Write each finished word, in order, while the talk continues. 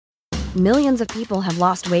Millions of people have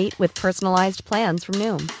lost weight with personalized plans from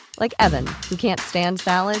Noom. Like Evan, who can't stand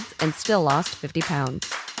salads and still lost 50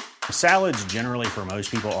 pounds. Salads generally for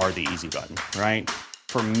most people are the easy button, right?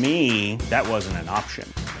 For me, that wasn't an option.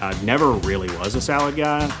 I never really was a salad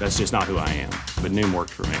guy. That's just not who I am. But Noom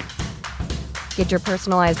worked for me. Get your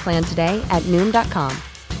personalized plan today at Noom.com.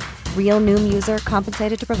 Real Noom user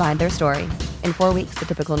compensated to provide their story. In 4 weeks, the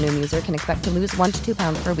typical Noom user can expect to lose 1 to 2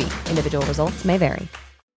 pounds per week. Individual results may vary.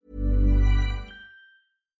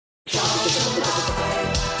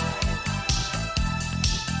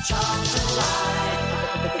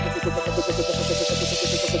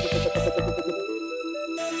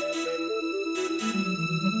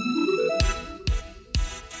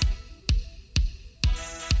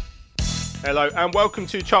 Hello and welcome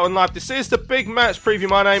to Charlton Live. This is the big match preview.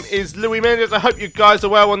 My name is Louis Mendes. I hope you guys are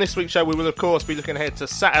well. On this week's show, we will of course be looking ahead to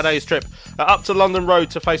Saturday's trip up to London Road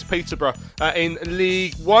to face Peterborough in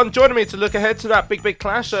League One. Joining me to look ahead to that big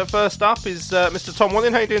clash, first up is Mr. Tom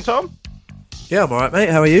Walling. How you doing, Tom? Yeah, I'm alright, mate.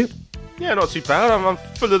 How are you? Yeah, not too bad. I'm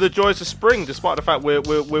full of the joys of spring, despite the fact we're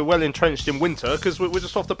well entrenched in winter, because we're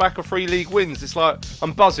just off the back of 3 league wins. It's like,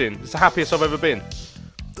 I'm buzzing. It's the happiest I've ever been.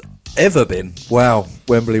 Ever been? Wow,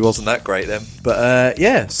 Wembley wasn't that great then. But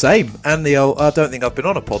yeah, same. And the old, I don't think I've been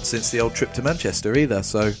on a pod since the old trip to Manchester either.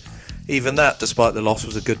 So even that, despite the loss,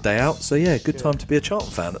 was a good day out. So yeah, good time to be a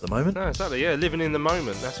Charlton fan at the moment. No, exactly, yeah, living in the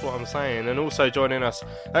moment. That's what I'm saying. And also joining us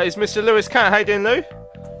is Mr. Lewis Catt. How you doing, Lou?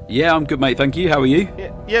 Yeah, I'm good, mate. Thank you. How are you?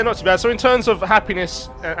 Yeah, not too bad. So in terms of happiness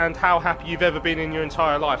and how happy you've ever been in your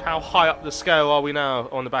entire life, how high up the scale are we now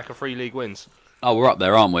on the back of 3 league wins? Oh, we're up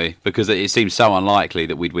there, aren't we? Because it seems so unlikely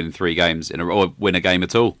that we'd win 3 games in a row, or win a game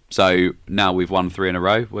at all. So now we've won 3 in a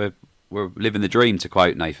row. We're living the dream, to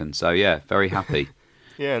quote Nathan. So yeah, very happy.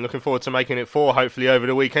 Yeah, and looking forward to making it 4, hopefully, over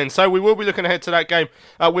the weekend. So we will be looking ahead to that game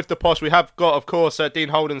with the Posh. We have got, of course, Dean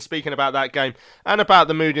Holden speaking about that game and about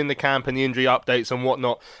the mood in the camp and the injury updates and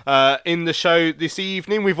whatnot in the show this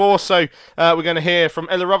evening. We've also, we're going to hear from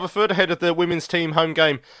Ella Rutherford ahead of the women's team home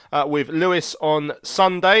game with Lewis on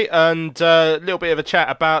Sunday, and a little bit of a chat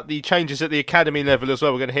about the changes at the academy level as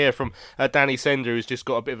well. We're going to hear from Danny Sender, who's just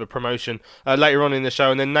got a bit of a promotion later on in the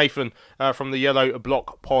show, and then Nathan from the Yellow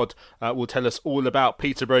Block Pod will tell us all about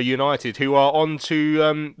Peterborough United, who are on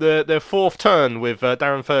to their 4th turn with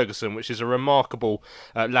Darren Ferguson, which is a remarkable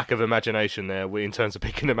lack of imagination there in terms of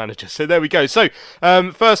picking a manager. So there we go. So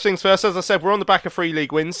first things first, as I said, we're on the back of 3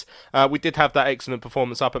 league wins. We did have that excellent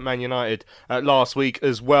performance up at Man United last week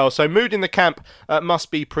as well. So mood in the camp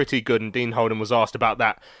must be pretty good, and Dean Holden was asked about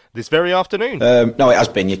that this very afternoon. No, it has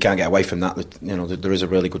been. You can't get away from that. You know, there is a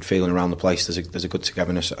really good feeling around the place. There's a good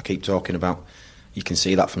togetherness that I keep talking about. You can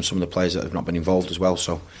see that from some of the players that have not been involved as well.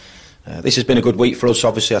 So this has been a good week for us.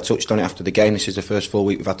 Obviously, I touched on it after the game. This is the first full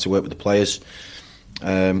week we've had to work with the players.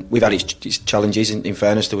 We've had its challenges. In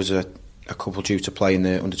fairness, there was a couple due to play in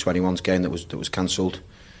the under-21s game that was cancelled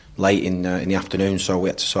late in the afternoon. So we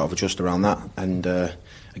had to sort of adjust around that. And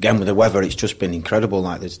again, with the weather, it's just been incredible.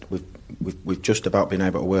 Like we've just about been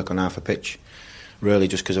able to work on half a pitch, really,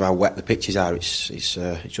 just because of how wet the pitches are. It's just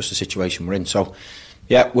the situation we're in. So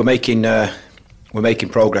yeah, we're making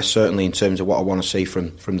progress, certainly, in terms of what I want to see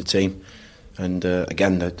from the team. And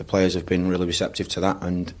again, the players have been really receptive to that,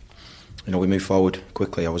 and you know, we move forward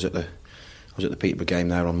quickly. I was at the Peterborough game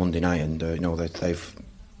there on Monday night, and you know, they've,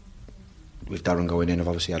 with Darren going in, have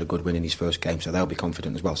obviously had a good win in his first game, so they'll be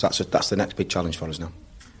confident as well. So that's the next big challenge for us now.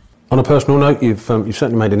 On a personal note, you've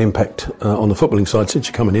certainly made an impact on the footballing side since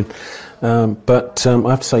you're coming in, but I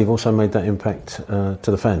have to say you've also made that impact to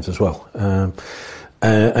the fans as well.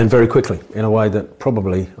 And very quickly, in a way that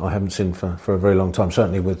probably I haven't seen for a very long time,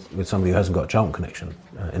 certainly with somebody who hasn't got a Charlton connection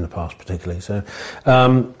in the past particularly. So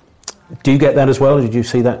do you get that as well? Did you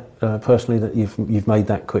see that personally, that you've made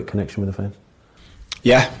that quick connection with the fans?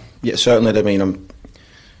 Yeah, certainly. I mean,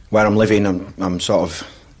 where I'm living, I'm sort of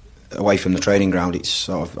away from the training ground. It's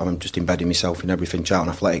sort of, I'm just embedding myself in everything Charlton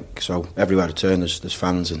Athletic, so everywhere I turn there's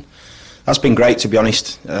fans, and that's been great, to be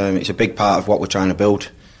honest. It's a big part of what we're trying to build.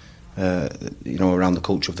 You know, around the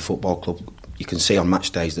culture of the football club. You can see on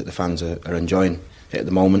match days that the fans are enjoying it at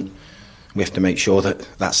the moment. We have to make sure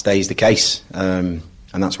that stays the case, and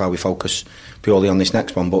that's why we focus purely on this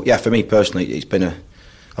next one. But yeah, for me personally,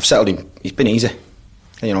 I've settled in. It's been easy.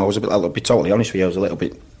 And, you know, I'll be totally honest with you, I was a little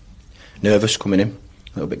bit nervous coming in,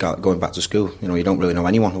 a little bit going back to school. You know, you don't really know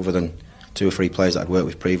anyone other than 2 or 3 players that I'd worked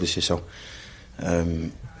with previously. So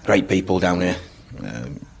great people down here.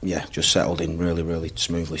 Yeah, just settled in really, really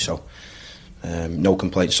smoothly. So no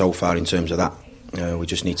complaints so far in terms of that. We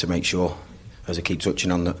just need to make sure, as I keep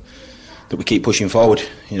touching on, that we keep pushing forward.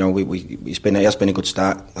 You know, it has been a good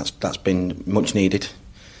start. That's been much needed.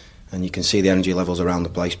 and you can see the energy levels around the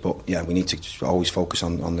place. But yeah, we need to just always focus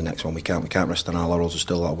on the next one. We can't rest on our laurels. There's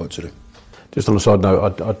still a lot of work to do. Just on a side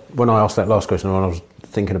note, when I asked that last question, when I was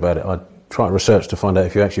thinking about it, I tried to research to find out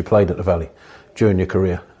if you actually played at the Valley during your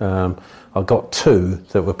career. I got 2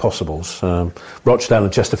 that were possibles, Rochdale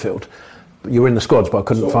and Chesterfield. You were in the squads, but I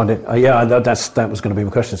couldn't find it. That was going to be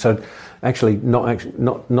my question. So, actually, not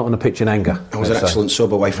on the pitch in anger. I was an excellent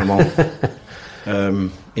sub away from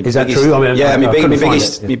home. Is that true? I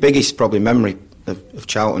mean, my biggest probably memory of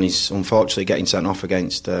Charlton is unfortunately getting sent off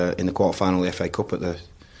against in the quarter-final of the FA Cup at the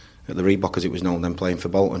Reebok, as it was known then, playing for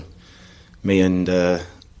Bolton. Me and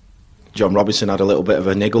John Robinson had a little bit of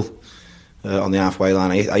a niggle on the halfway line.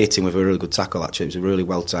 I hit him with a really good tackle, actually. It was a really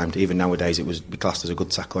well timed. Even nowadays it would be classed as a good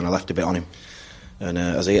tackle, and I left a bit on him. And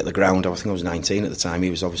as I hit the ground, I think I was 19 at the time, he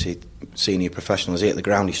was obviously senior professional. As he hit the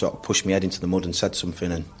ground, he sort of pushed my head into the mud and said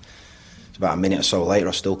something, and about a minute or so later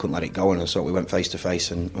I still couldn't let it go, and I thought we went face to face,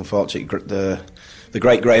 and unfortunately the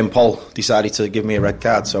great Graham Poll decided to give me a red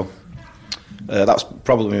card. So that's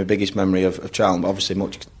probably my biggest memory of Charlton, but obviously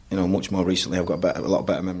much more recently I've got a lot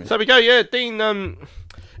better memories. So we go, yeah, Dean.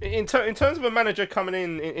 In terms of a manager coming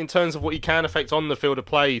in terms of what he can affect on the field of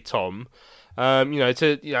play, Tom, and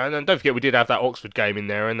don't forget we did have that Oxford game in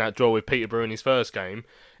there and that draw with Peterborough in his first game.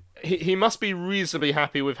 He must be reasonably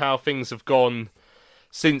happy with how things have gone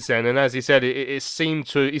since then, and as he said, he seemed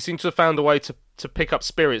to have found a way to pick up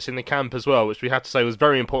spirits in the camp as well, which we have to say was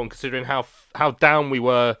very important considering how down we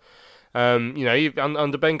were,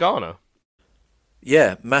 under Ben Garner.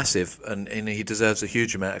 Yeah, massive, and he deserves a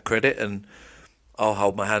huge amount of credit, and I'll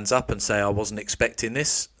hold my hands up and say I wasn't expecting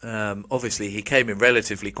this. Obviously, he came in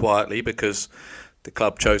relatively quietly because the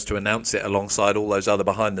club chose to announce it alongside all those other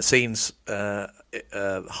behind-the-scenes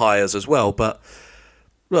hires as well. But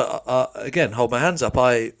look, again, hold my hands up.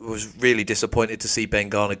 I was really disappointed to see Ben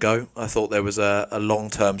Garner go. I thought there was a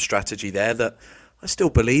long-term strategy there that I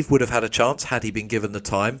still believe would have had a chance had he been given the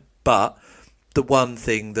time. But the one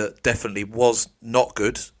thing that definitely was not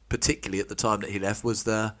good, particularly at the time that he left, was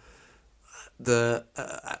the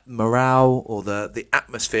morale or the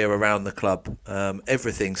atmosphere around the club.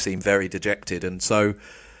 Everything seemed very dejected, and so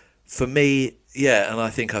for me, yeah, and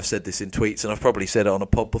I think I've said this in tweets, and I've probably said it on a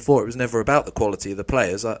pod before, it was never about the quality of the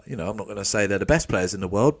players. I'm not going to say they're the best players in the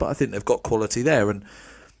world, but I think they've got quality there, and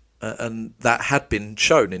that had been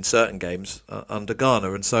shown in certain games under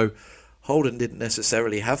Garner, and so Holden didn't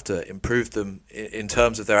necessarily have to improve them in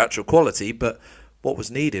terms of their actual quality, but what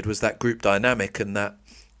was needed was that group dynamic and that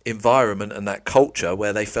environment and that culture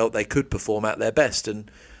where they felt they could perform at their best. And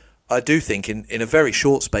I do think in a very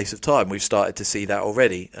short space of time we've started to see that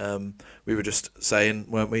already. We were just saying,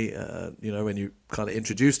 weren't we, when you kind of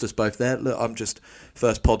introduced us both there, look, I'm just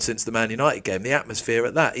first pod since the Man United game. The atmosphere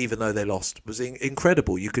at that, even though they lost, was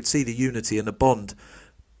incredible. You could see the unity and the bond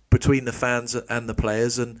between the fans and the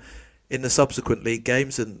players, and in the subsequent league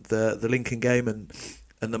games and the Lincoln game and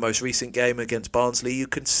the most recent game against Barnsley, you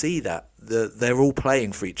can see that they're all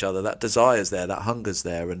playing for each other. That desire's there, that hunger's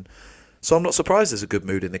there, and so I'm not surprised there's a good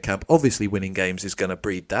mood in the camp. Obviously, winning games is going to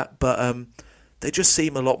breed that, but they just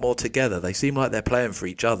seem a lot more together. They seem like they're playing for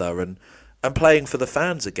each other and playing for the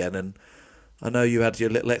fans again. And I know you had your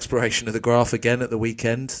little exploration of the graph again at the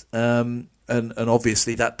weekend, and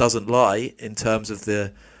obviously that doesn't lie in terms of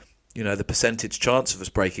the percentage chance of us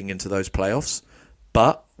breaking into those playoffs.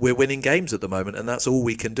 But we're winning games at the moment, and that's all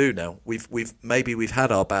we can do now. We've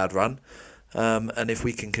had our bad run, and if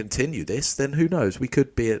we can continue this, then who knows? We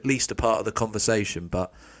could be at least a part of the conversation.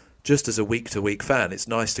 But just as a week-to-week fan, it's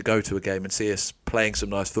nice to go to a game and see us playing some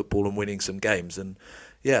nice football and winning some games. And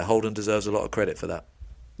yeah, Holden deserves a lot of credit for that.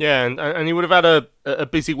 Yeah, and he would have had a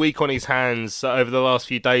busy week on his hands over the last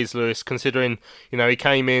few days, Lewis, considering he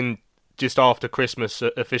came in just after Christmas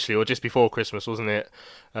officially, or just before Christmas, wasn't it?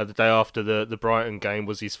 The day after the Brighton game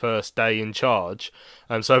was his first day in charge.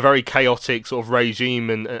 So a very chaotic sort of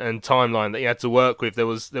regime and timeline that he had to work with. There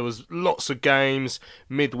was lots of games,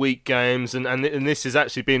 midweek games, and this has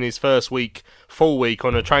actually been his first full week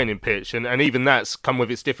on a training pitch, and even that's come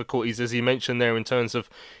with its difficulties, as he mentioned there, in terms of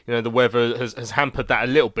the weather has hampered that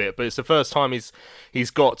a little bit. But it's the first time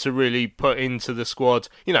he's got to really put into the squad.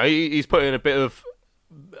 He's put in a bit of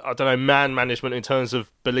man management in terms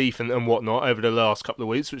of belief and whatnot over the last couple of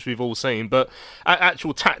weeks, which we've all seen, but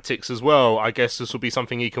actual tactics as well. I guess this will be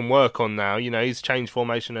something he can work on now. He's changed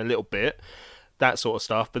formation a little bit, that sort of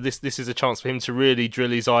stuff, but this is a chance for him to really drill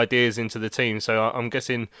his ideas into the team. So I'm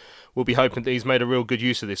guessing we'll be hoping that he's made a real good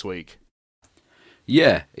use of this week.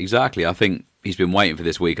 Yeah, exactly. I think he's been waiting for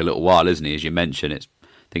this week a little while, isn't he? As you mentioned, it's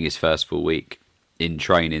his first full week in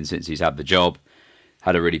training since he's had the job.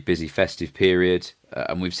 Had a really busy festive period,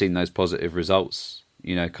 and we've seen those positive results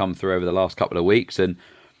come through over the last couple of weeks, and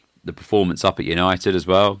the performance up at United as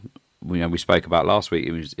well. We spoke about last week.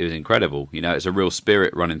 It was incredible. It's a real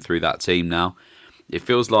spirit running through that team now. It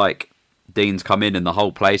feels like Dean's come in and the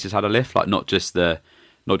whole place has had a lift. Like not just the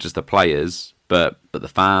players, but the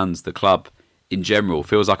fans, the club in general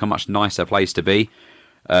feels like a much nicer place to be.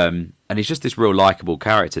 And he's just this real likeable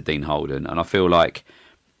character, Dean Holden. And I feel like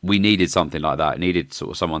we needed something like that. It needed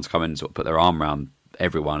sort of someone to come in and sort of put their arm around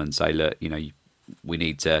everyone and say, look, we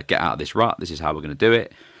need to get out of this rut. This is how we're going to do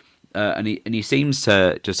it. And he seems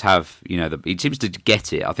to just have, he seems to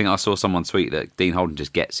get it. I think I saw someone tweet that Dean Holden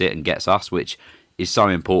just gets it and gets us, which is so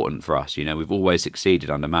important for us. We've always succeeded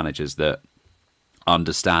under managers that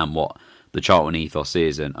understand what the Charlton ethos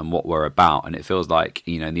is and what we're about. And it feels like,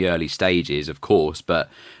 in the early stages, of course, but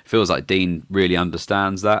it feels like Dean really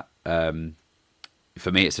understands that.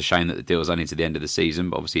 For me, it's a shame that the deal's only to the end of the season,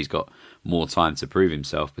 but obviously he's got more time to prove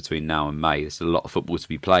himself between now and May. There's a lot of football to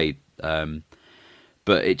be played.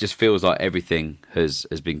 But it just feels like everything has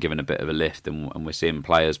been given a bit of a lift, and we're seeing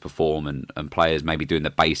players perform and players maybe doing the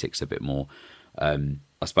basics a bit more.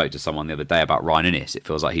 I spoke to someone the other day about Ryan Inniss. It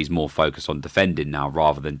feels like he's more focused on defending now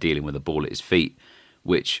rather than dealing with the ball at his feet,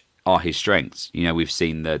 which are his strengths. We've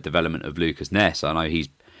seen the development of Lucas Ness. I know he's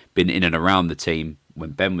been in and around the team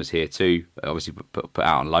when Ben was here too. Obviously put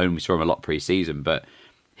out on loan. We saw him a lot pre-season, but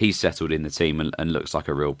he's settled in the team and looks like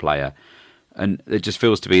a real player. And it just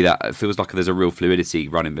feels to be that it feels like there's a real fluidity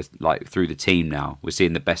running like through the team now. We're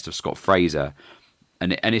seeing the best of Scott Fraser,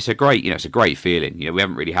 and it's a great it's a great feeling. We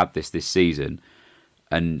haven't really had this season,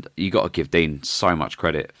 and you got to give Dean so much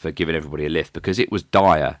credit for giving everybody a lift because it was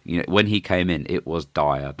dire. When he came in, it was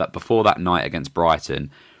dire. That before that night against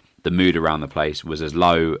Brighton, the mood around the place was as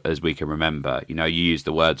low as we can remember. You used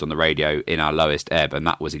the words on the radio in our lowest ebb, and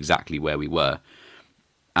that was exactly where we were.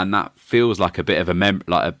 And that feels like a bit of a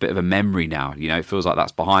memory now. It feels like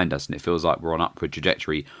that's behind us, and it feels like we're on upward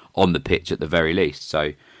trajectory on the pitch at the very least.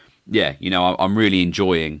 So, yeah, I'm really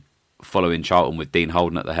enjoying following Charlton with Dean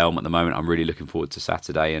Holden at the helm at the moment. I'm really looking forward to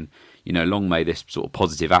Saturday, and long may this sort of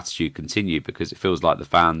positive attitude continue because it feels like the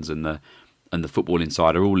fans and the football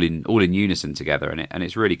inside are all in unison together, and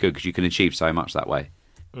it's really good because you can achieve so much that way.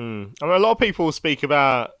 I mean, a lot of people speak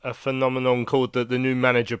about a phenomenon called the new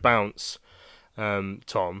manager bounce.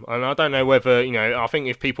 Tom, and I don't know whether I think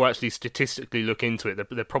if people actually statistically look into it,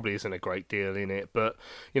 there probably isn't a great deal in it, but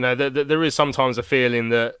there is sometimes a feeling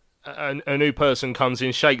that a new person comes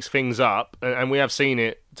in, shakes things up, and we have seen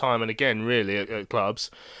it time and again really at clubs,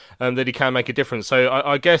 that he can make a difference. So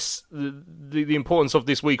I guess the importance of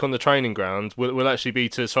this week on the training ground will actually be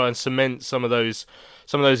to try and cement some of those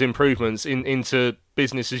improvements into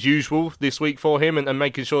business as usual this week for him, and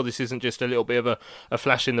making sure this isn't just a little bit of a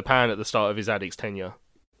flash in the pan at the start of his Addicks tenure.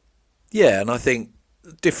 Yeah, and I think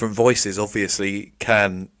different voices obviously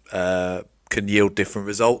can yield different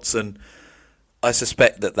results, and I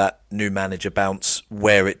suspect that new manager bounce,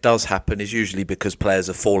 where it does happen, is usually because players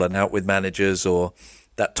have fallen out with managers or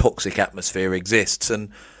that toxic atmosphere exists. And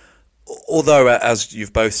although, as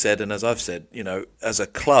you've both said and as I've said, as a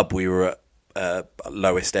club we were at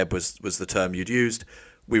lowest ebb was the term you'd used.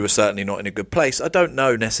 We were certainly not in a good place. I don't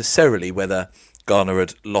know necessarily whether Garner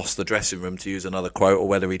had lost the dressing room, to use another quote, or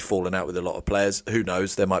whether he'd fallen out with a lot of players. Who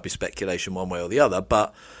knows? There might be speculation one way or the other.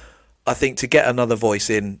 But I think to get another voice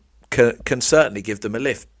in can certainly give them a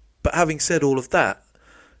lift. But having said all of that,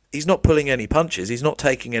 he's not pulling any punches. He's not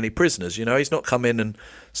taking any prisoners. He's not come in and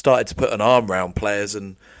started to put an arm round players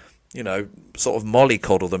and sort of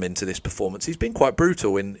mollycoddle them into this performance. He's been quite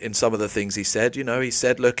brutal in some of the things he said. He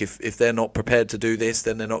said, look, if they're not prepared to do this,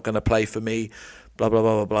 then they're not going to play for me, blah, blah,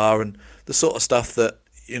 blah, blah, blah. And the sort of stuff that,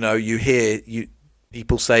 you hear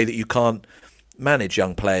people say that you can't manage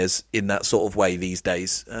young players in that sort of way these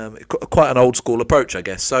days. Quite an old school approach, I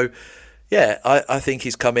guess. So, yeah, I think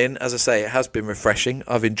he's come in. As I say, it has been refreshing.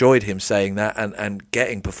 I've enjoyed him saying that and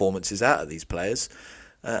getting performances out of these players.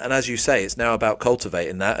 And as you say, it's now about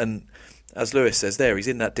cultivating that. And as Lewis says there, he's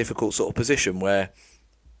in that difficult sort of position where,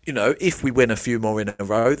 if we win a few more in a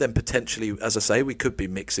row, then potentially, as I say, we could be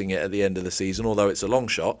mixing it at the end of the season, although it's a long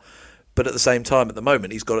shot. But at the same time, at the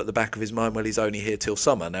moment, he's got at the back of his mind, well, he's only here till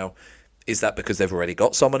summer. Now, is that because they've already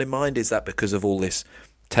got someone in mind? Is that because of all this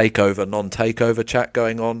takeover, non-takeover chat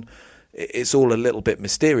going on? It's all a little bit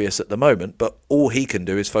mysterious at the moment, but all he can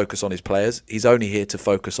do is focus on his players. He's only here to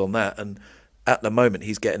focus on that, and at the moment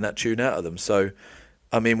he's getting that tune out of them. So,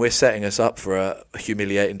 I mean, we're setting us up for a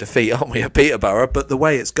humiliating defeat, aren't we, at Peterborough? But the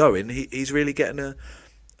way it's going, he's really getting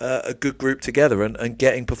a good group together and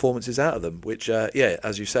getting performances out of them, which,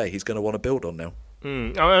 as you say, he's going to want to build on now.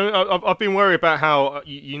 I've been worried about how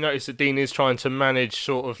you notice that Dean is trying to manage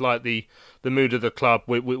sort of like the mood of the club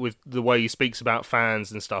with the way he speaks about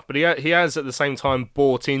fans and stuff. But he has at the same time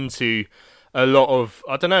bought into a lot of,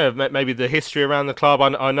 I don't know, maybe the history around the club.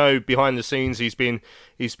 I know behind the scenes he's been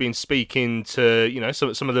speaking to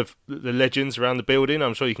some of the legends around the building.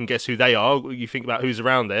 I'm sure you can guess who they are. You think about who's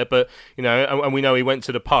around there, but and we know he went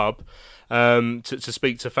to the pub to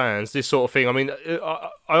speak to fans. This sort of thing. I mean, I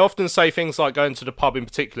often say things like going to the pub in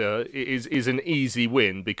particular is an easy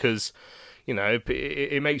win because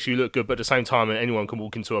it makes you look good, but at the same time anyone can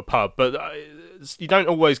walk into a pub. But you don't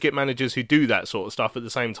always get managers who do that sort of stuff at the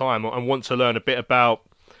same time and want to learn a bit about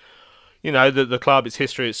the club, its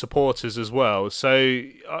history, its supporters as well. So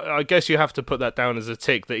I guess you have to put that down as a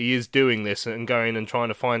tick that he is doing this and going and trying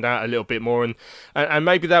to find out a little bit more, and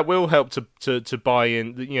maybe that will help to buy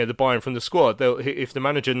in, the buy-in from the squad. If the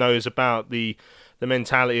manager knows about the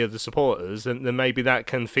mentality of the supporters, then maybe that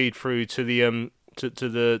can feed through to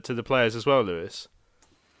the players as well, Lewis.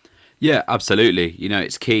 Yeah, absolutely.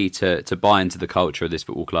 It's key to buy into the culture of this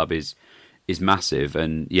football club is massive.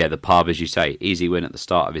 And yeah, the pub, as you say, easy win at the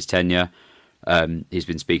start of his tenure. He's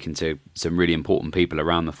been speaking to some really important people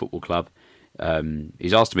around the football club.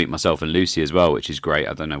 He's asked to meet myself and Lucy as well, which is great.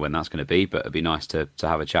 I don't know when that's going to be, but it'd be nice to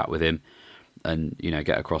have a chat with him and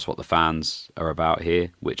get across what the fans are about here,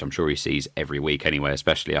 which I'm sure he sees every week anyway,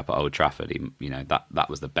 especially up at Old Trafford. That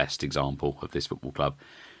was the best example of this football club.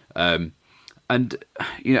 And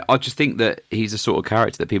I just think that he's the sort of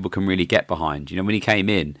character that people can really get behind. When he came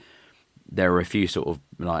in, there were a few sort of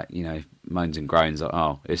moans and groans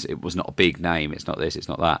like, it was not a big name, it's not this, it's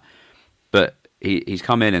not that. But he's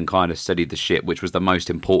come in and kind of steadied the ship, which was the most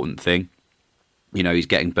important thing. He's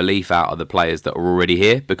getting belief out of the players that are already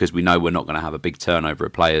here, because we know we're not going to have a big turnover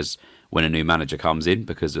of players when a new manager comes in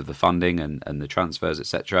because of the funding and the transfers,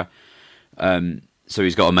 etc. So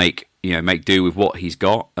he's got to make do with what he's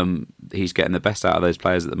got, and he's getting the best out of those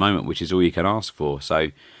players at the moment, which is all you can ask for. So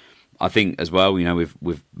I think as well,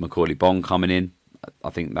 with Macaulay Bonne coming in, I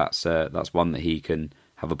think that's one that he can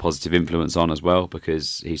have a positive influence on as well,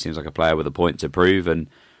 because he seems like a player with a point to prove, and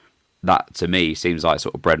that to me seems like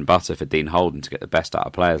sort of bread and butter for Dean Holden to get the best out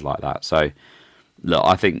of players like that. So look,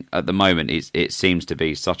 I think at the moment it seems to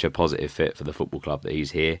be such a positive fit for the football club that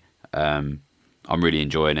he's here. I'm really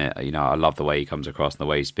enjoying it. I love the way he comes across and the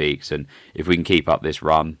way he speaks. And if we can keep up this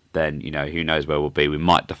run, then who knows where we'll be. We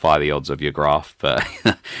might defy the odds of your graph, but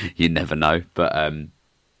you never know. But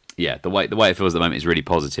yeah, the way it feels at the moment is really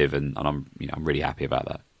positive, and I'm really happy about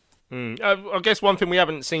that. I guess one thing we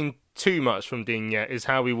haven't seen too much from Dean yet is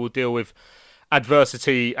how he will deal with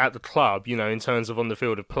adversity at the club. In terms of on the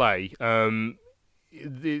field of play. I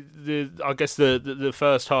guess the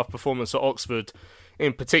first half performance at Oxford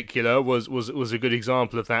in particular was a good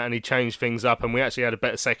example of that, and he changed things up, and we actually had a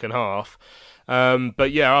better second half.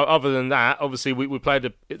 But yeah, other than that, obviously we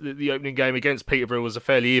played the opening game against Peterborough was a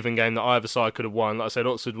fairly even game that either side could have won. Like I said,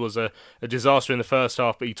 Oxford was a disaster in the first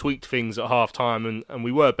half, but he tweaked things at half time, and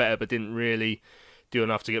we were better, but didn't really do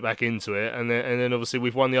enough to get back into it. And then obviously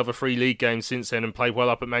we've won the other 3 league games since then and played well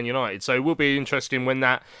up at Man United. So it will be interesting when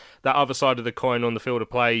that other side of the coin on the field of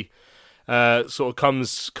play sort of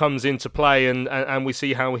comes into play, and we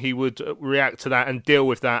see how he would react to that and deal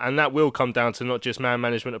with that, and that will come down to not just man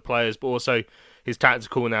management of players, but also his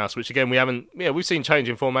tactical nous, which again we've seen change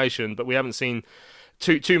in formation, but we haven't seen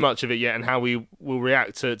too much of it yet, and how we will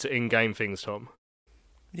react to in-game things, Tom.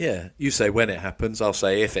 Yeah, you say when it happens, I'll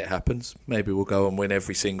say if it happens. Maybe we'll go and win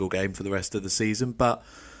every single game for the rest of the season, but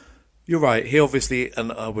you're right, he obviously,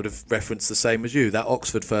 and I would have referenced the same as you, that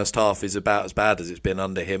Oxford first half is about as bad as it's been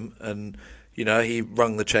under him, and he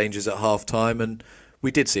rung the changes at half time, and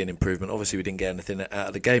we did see an improvement. Obviously we didn't get anything out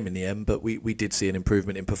of the game in the end, but we did see an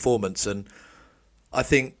improvement in performance, and I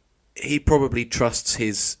think he probably trusts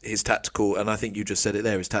his tactical, and I think you just said it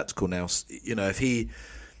there, his tactical nous.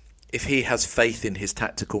 If he has faith in his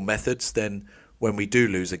tactical methods, then when we do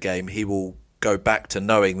lose a game, he will go back to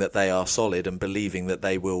knowing that they are solid and believing that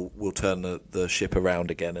they will turn the ship around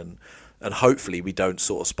again, and hopefully we don't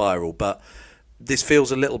sort of spiral. But this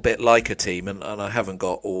feels a little bit like a team, and I haven't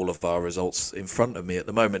got all of our results in front of me at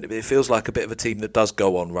the moment. It feels like a bit of a team that does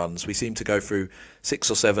go on runs. We seem to go through 6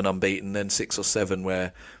 or 7 unbeaten, then 6 or 7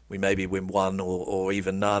 where we maybe win 1 or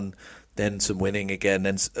even none, then some winning again,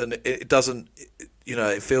 and it doesn't.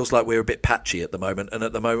 It feels like we're a bit patchy at the moment, and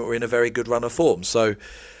at the moment we're in a very good run of form. So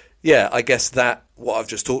yeah, I guess that what I've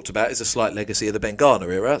just talked about is a slight legacy of the Ben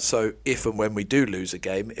Garner era. So if and when we do lose a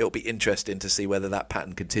game, it'll be interesting to see whether that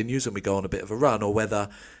pattern continues and we go on a bit of a run, or whether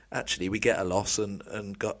actually we get a loss and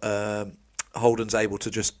Holden's able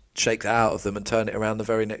to just shake that out of them and turn it around the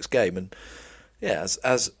very next game. And yeah,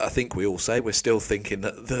 as I think we all say, we're still thinking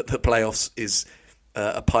that the playoffs is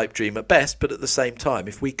a pipe dream at best. But at the same time,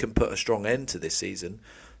 if we can put a strong end to this season,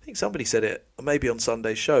 I think somebody said it maybe on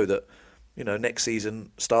Sunday's show that, next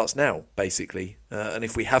season starts now, basically. And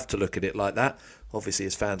if we have to look at it like that, obviously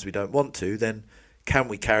as fans we don't want to, then can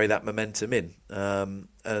we carry that momentum in?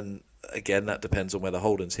 And again, that depends on whether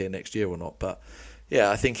Holden's here next year or not. But yeah,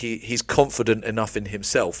 I think he's confident enough in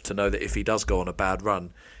himself to know that if he does go on a bad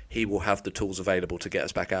run, he will have the tools available to get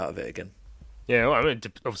us back out of it again. Yeah, well, I mean,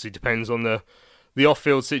 it obviously depends on the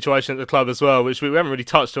off-field situation at the club as well, which we haven't really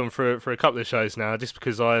touched on for a couple of shows now, just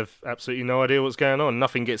because I have absolutely no idea what's going on.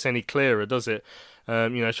 Nothing gets any clearer, does it?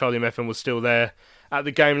 Charlie Methven was still there at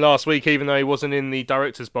the game last week, even though he wasn't in the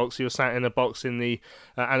director's box. He was sat in a box in the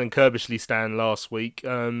Alan Kirbishley stand last week.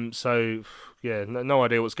 So, yeah, no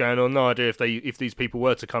idea what's going on. No idea if these people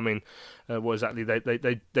were to come in, what exactly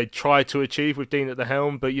they try to achieve with Dean at the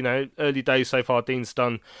helm. But early days so far, Dean's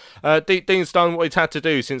done what he's had to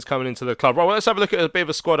do since coming into the club. Right, well, let's have a look at a bit of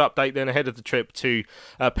a squad update then ahead of the trip to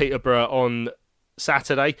Peterborough on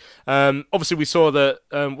Saturday. Obviously, we saw that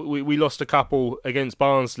we lost a couple against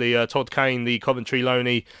Barnsley. Todd Kane, the Coventry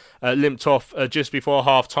loanee, limped off just before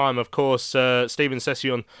half-time. Of course, Stephen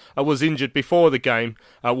Session was injured before the game.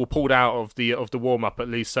 Pulled out of the warm-up at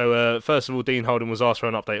least. So, first of all, Dean Holden was asked for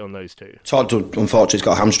an update on those two. Todd, unfortunately, has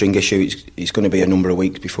got a hamstring issue. It's going to be a number of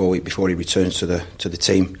weeks before he returns to the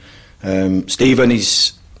team. Stephen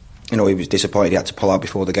is... he was disappointed he had to pull out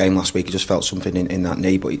before the game last week. He just felt something in that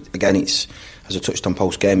knee. But again, it's, as I touched on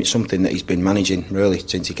post-game, it's something that he's been managing really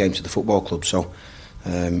since he came to the football club. So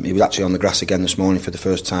he was actually on the grass again this morning for the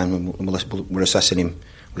first time, and we're assessing him.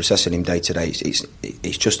 We're assessing him day to day.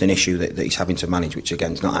 It's just an issue that he's having to manage, which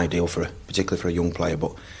again is not ideal particularly for a young player.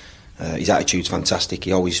 But his attitude's fantastic.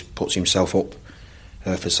 He always puts himself up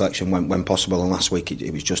for selection when possible. And last week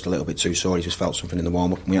it was just a little bit too sore. He just felt something in the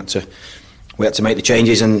warm-up, and we had to make the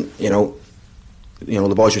changes, and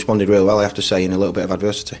the boys responded really well, I have to say, in a little bit of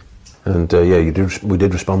adversity. And we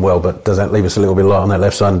did respond well, but does that leave us a little bit light on that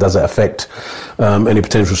left side, and does that affect any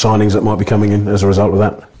potential signings that might be coming in as a result of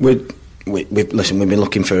that? We've been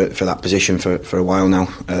looking for that position for a while now.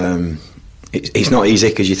 It's not easy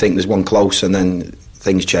because you think there's one close, and then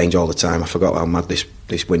things change all the time. I forgot how mad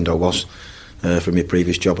this window was. From my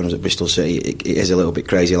previous job when I was at Bristol City, it is a little bit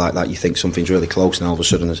crazy like that. You think something's really close, and all of a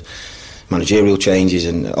sudden there's managerial changes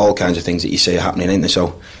and all kinds of things that you see are happening, isn't there?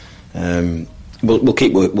 So we'll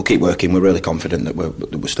keep working. We're really confident that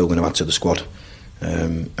we're still going to add to the squad,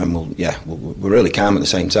 and we're really calm at the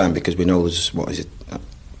same time because we know there's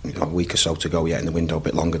a week or so to go yet in the window, a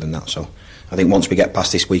bit longer than that. So I think once we get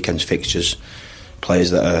past this weekend's fixtures,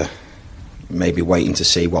 players that are maybe waiting to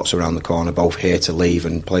see what's around the corner, both here to leave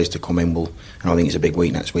and players to come in, and I think it's a big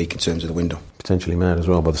week next week in terms of the window. Potentially mad as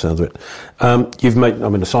well by the sounds of it.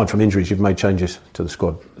 Aside from injuries, you've made changes to the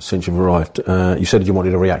squad since you've arrived. You said you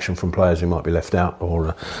wanted a reaction from players who might be left out,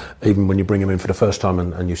 or even when you bring them in for the first time,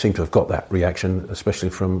 and you seem to have got that reaction, especially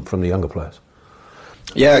from the younger players.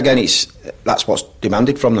 Yeah, again, that's what's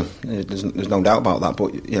demanded from them. There's no doubt about that.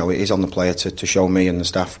 But it is on the player to show me and the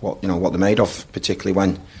staff what they're made of, particularly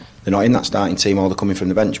when they're not in that starting team or they're coming from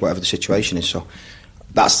the bench, whatever the situation is. So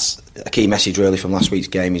that's a key message really from last week's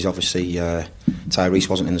game. Is obviously Tyrese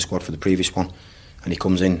wasn't in the squad for the previous one, and he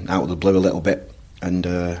comes in out of the blue a little bit and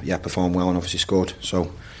performed well and obviously scored.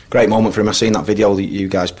 So great moment for him. I've seen that video that you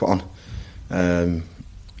guys put on,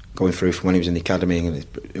 going through from when he was in the academy, and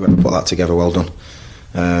whoever put that together, well done.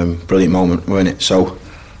 Brilliant moment, weren't it? So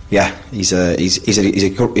yeah, he's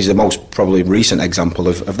the most probably recent example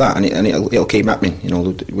of that, and it'll keep happening.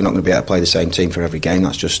 We're not going to be able to play the same team for every game.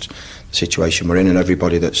 That's just the situation we're in, and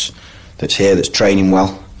everybody that's here, that's training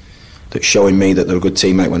well, that's showing me that they're a good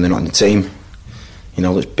teammate when they're not in the team.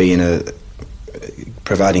 That's being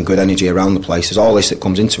providing good energy around the place. There's all this that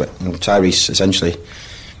comes into it. Tyrese essentially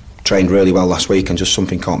trained really well last week, and just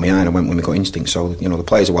something caught my eye and I went with my gut instinct. So the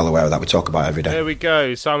players are well aware of that. We talk about it every day. There we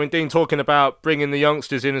go. So Dean talking about bringing the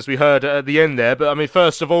youngsters in, as we heard at the end there. But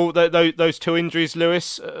first of all, those two injuries,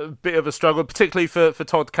 Lewis, a bit of a struggle, particularly for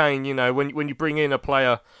Todd Kane. When you bring in a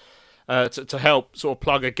player to help sort of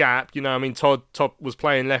plug a gap. Todd was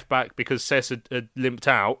playing left back because Cess had limped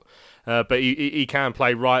out. But he can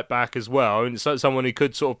play right back as well, and so someone who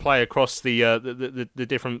could sort of play across the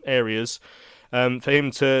different areas. For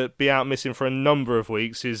him to be out missing for a number of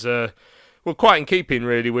weeks is quite in keeping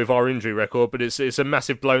really with our injury record, but it's a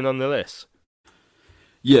massive blow nonetheless.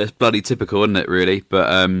 Yeah, it's bloody typical, isn't it, really?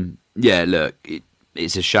 But look,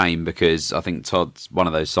 it's a shame because I think Todd's one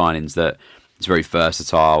of those signings that is very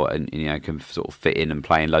versatile and can sort of fit in and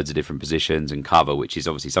play in loads of different positions and cover, which is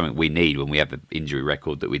obviously something we need when we have an injury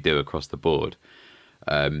record that we do across the board.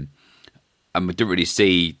 And we didn't really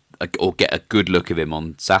see or get a good look of him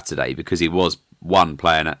on Saturday, because he was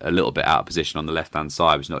playing a little bit out of position on the left hand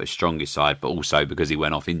side, which is not his strongest side, but also because he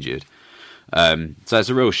went off injured. So it's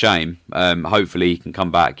a real shame. Hopefully he can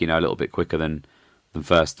come back, a little bit quicker than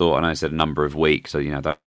first thought. I know I said a number of weeks, so don't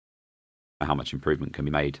know how much improvement can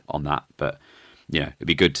be made on that, but it'd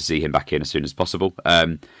be good to see him back in as soon as possible.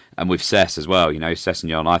 And with Cess as well,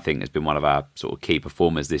 Sessegnon, I think, has been one of our sort of key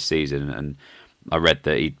performers this season, and I read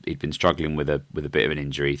that he'd been struggling with a bit of an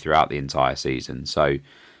injury throughout the entire season. So,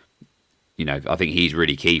 I think he's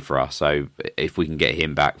really key for us. So if we can get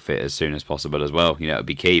him back fit as soon as possible as well, it'd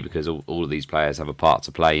be key, because all of these players have a part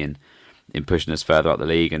to play in pushing us further up the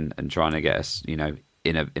league and trying to get us, in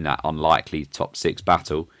that unlikely top 6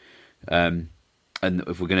 battle. And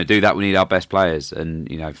if we're going to do that, we need our best players. And,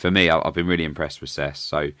 for me, I've been really impressed with Cess.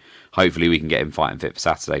 So hopefully we can get him fighting fit for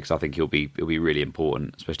Saturday, because I think he'll be really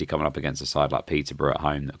important, especially coming up against a side like Peterborough at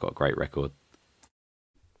home that have got a great record.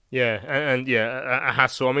 Yeah, and a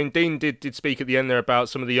hassle. I mean, Dean did speak at the end there about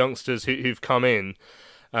some of the youngsters who've come in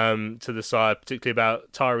to the side, particularly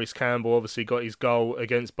about Tyrese Campbell. Obviously got his goal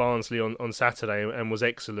against Barnsley on Saturday and was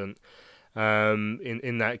excellent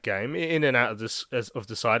in that game, in and out of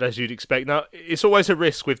the side, as you'd expect. Now, it's always a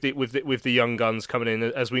risk with the young guns coming in,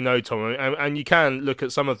 as we know, Tom, and you can look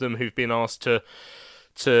at some of them who've been asked to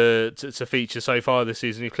feature so far this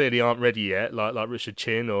season, who clearly aren't ready yet, like Richard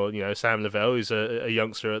Chin or Sam Lavelle, who's a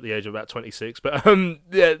youngster at the age of about 26. But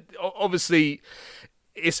obviously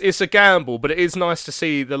it's a gamble, but it is nice to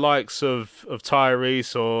see the likes of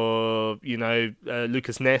Tyrese or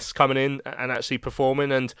Lucas Ness coming in and actually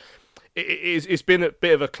performing. And it's been a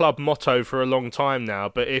bit of a club motto for a long time now.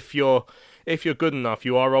 But if you're good enough,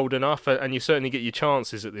 you are old enough, and you certainly get your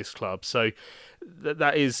chances at this club. So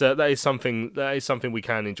that is something we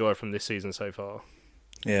can enjoy from this season so far.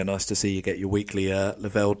 Yeah, nice to see you get your weekly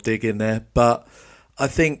Lavelle dig in there. But I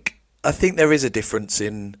think there is a difference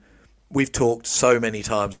in. We've talked so many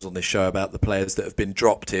times on this show about the players that have been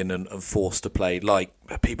dropped in and forced to play, like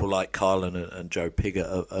people like Carlin and Joe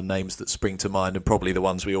Pigott are names that spring to mind, and probably the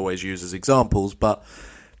ones we always use as examples. But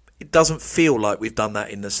it doesn't feel like we've done that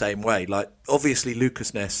in the same way. Like, obviously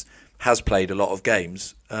Lucas Ness has played a lot of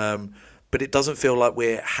games, but it doesn't feel like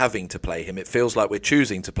we're having to play him. It feels like we're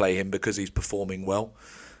choosing to play him because he's performing well.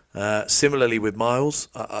 Similarly with Miles,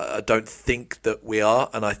 I don't think that we are,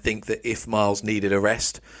 and I think that if Miles needed a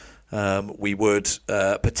rest, we would,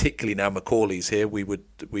 particularly now Macaulay's here, we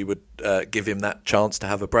would give him that chance to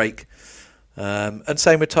have a break. And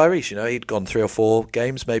same with Tyrese. He'd gone 3 or 4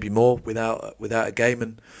 games, maybe more, without a game,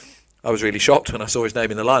 and I was really shocked when I saw his name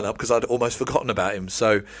in the lineup because I'd almost forgotten about him.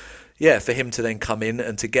 So, yeah, for him to then come in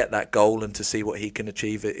and to get that goal and to see what he can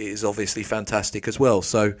achieve, it is obviously fantastic as well.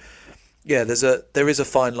 So, yeah, there is a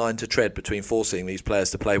fine line to tread between forcing these players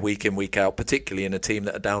to play week in, week out, particularly in a team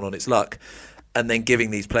that are down on its luck, and then giving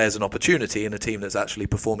these players an opportunity in a team that's actually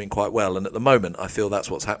performing quite well. And at the moment, I feel that's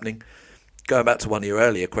what's happening. Going back to one of your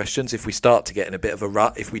earlier questions, if we start to get in a bit of a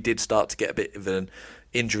rut, if we did start to get a bit of an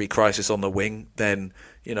injury crisis on the wing, then,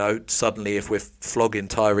 suddenly if we're flogging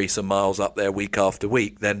Tyrese and Miles up there week after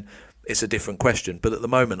week, then it's a different question. But at the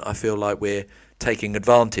moment, I feel like we're taking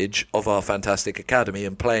advantage of our fantastic academy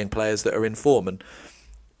and playing players that are in form. And,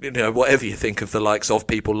 whatever you think of the likes of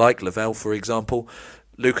people like Lavelle, for example,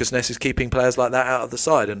 Lucas Ness is keeping players like that out of the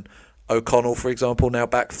side. And O'Connell, for example, now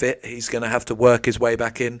back fit, he's going to have to work his way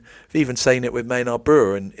back in. I've even seen it with Maynard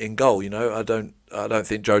Brewer in goal. I don't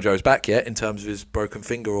think Jojo's back yet in terms of his broken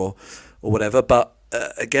finger or whatever. But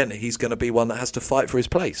again, he's going to be one that has to fight for his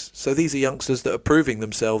place. So these are youngsters that are proving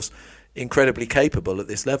themselves incredibly capable at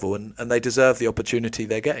this level, and they deserve the opportunity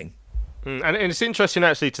they're getting. And it's interesting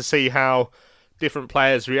actually to see how different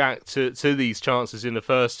players react to these chances in the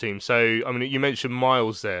first team. So, I mean, you mentioned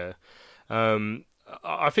Miles there.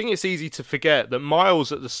 I think it's easy to forget that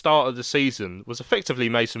Miles at the start of the season was effectively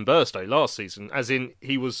Mason Burstow last season, as in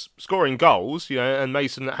he was scoring goals, and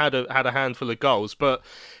Mason had a handful of goals, but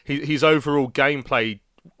his overall gameplay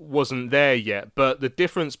wasn't there yet. But the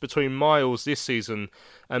difference between Miles this season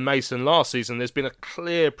and Mason last season, there's been a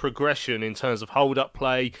clear progression in terms of hold-up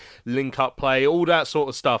play, link-up play, all that sort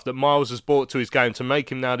of stuff that Miles has brought to his game to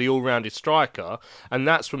make him now the all-rounded striker, and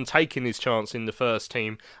that's from taking his chance in the first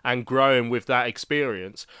team and growing with that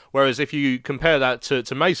experience. Whereas if you compare that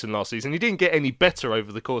to Mason last season, he didn't get any better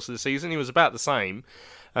over the course of the season, he was about the same.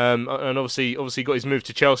 And obviously got his move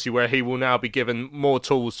to Chelsea, where he will now be given more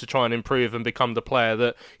tools to try and improve and become the player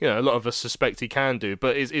that a lot of us suspect he can do.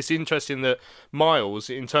 But it's interesting that Miles,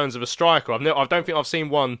 in terms of a striker, I don't think I've seen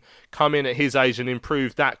one come in at his age and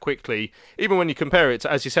improve that quickly. Even when you compare it to,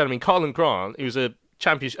 as you said, Carlin Grant, he was a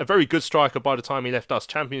a very good striker by the time he left us,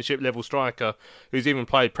 championship level striker who's even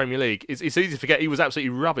played Premier League. It's easy to forget he was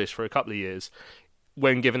absolutely rubbish for a couple of years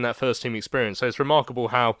when given that first team experience. So it's remarkable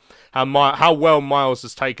how well Miles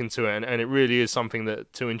has taken to it, and it really is something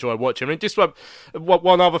that to enjoy watching. I mean, just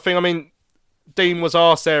one other thing. I mean, Dean was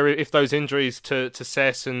asked there if those injuries to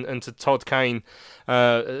Cess and to Todd Kane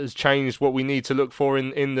has changed what we need to look for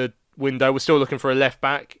in the window. We're still looking for a left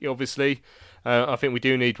back, obviously. I think we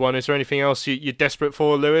do need one. Is there anything else you're desperate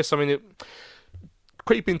for, Lewis? I mean,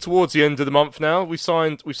 creeping towards the end of the month now. We've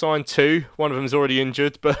signed 2. One of them's already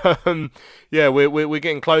injured, but yeah, we're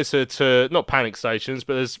getting closer to not panic stations,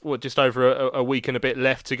 but there's just over a week and a bit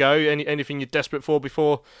left to go. Anything you're desperate for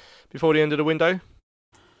before the end of the window?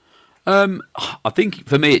 I think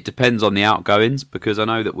for me it depends on the outgoings, because I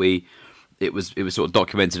know that it was sort of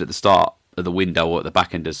documented at the start of the window or at the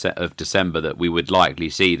back end of December that we would likely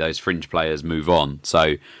see those fringe players move on.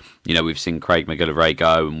 So, you know, we've seen Craig McGillivray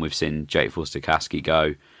go, and we've seen Jake Forster-Caskey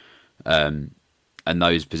go, and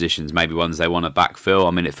those positions maybe ones they want to backfill.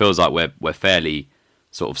 I mean, it feels like we're fairly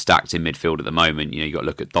sort of stacked in midfield at the moment. You know, you got to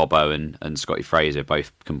look at Dobbo and Scotty Fraser,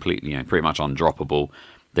 both completely, you know, pretty much undroppable.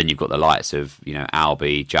 Then you've got the likes of, you know,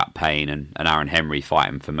 Albie, Jack Payne and Aaron Henry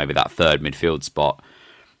fighting for maybe that third midfield spot.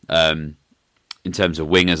 In terms of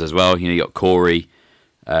wingers as well, you know, you got Corey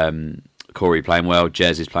playing well,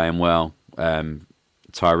 Jez is playing well,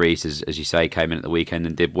 Tyrese, as you say, came in at the weekend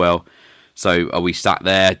and did well. So are we sat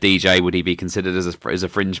there? DJ, would he be considered as a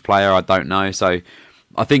fringe player? I don't know. So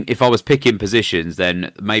I think if I was picking positions,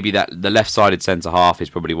 then maybe that the left-sided centre half is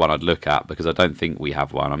probably one I'd look at, because I don't think we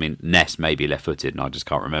have one. I mean, Ness may be left-footed, and I just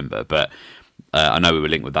can't remember. But I know we were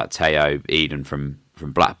linked with that Teo Eden from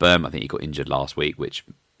Blackburn. I think he got injured last week, which,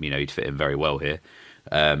 you know, he'd fit in very well here.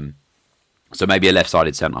 So maybe a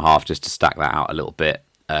left-sided centre half just to stack that out a little bit.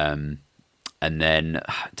 And then,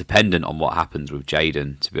 dependent on what happens with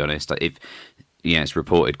Jayden, to be honest, if you know, it's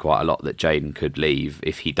reported quite a lot that Jayden could leave.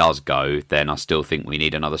 If he does go, then I still think we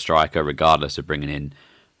need another striker, regardless of bringing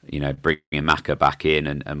Maka back in,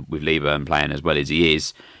 and with Lieberman playing as well as he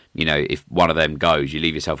is. You know, if one of them goes, you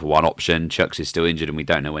leave yourself with one option. Chucks is still injured, and we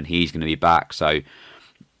don't know when he's going to be back. So,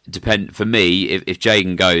 for me, if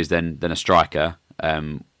Jayden goes, then a striker.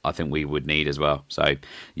 I think we would need as well. So,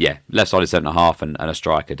 yeah, left-sided centre-half and a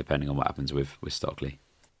striker, depending on what happens with Stockley.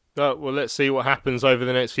 Well, let's see what happens over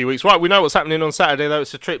the next few weeks. Right, we know what's happening on Saturday, though.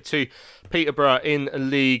 It's a trip to Peterborough in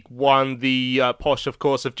League One. The Posh, of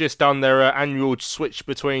course, have just done their annual switch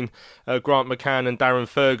between Grant McCann and Darren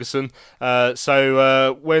Ferguson.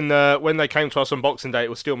 So when they came to us on Boxing Day, it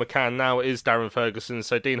was still McCann. Now it is Darren Ferguson.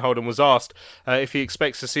 So Dean Holden was asked if he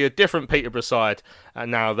expects to see a different Peterborough side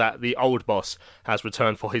now that the old boss has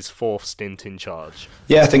returned for his 4th stint in charge.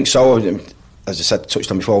 Yeah, I think so. As I said,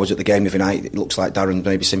 touched on before, was at the game the other night. It looks like Darren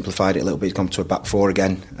maybe simplified it a little bit. He's gone to a back 4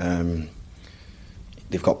 again.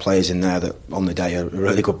 They've got players in there that on the day are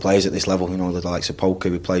really good players at this level. You know, the likes of Polka,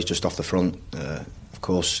 who plays just off the front. Of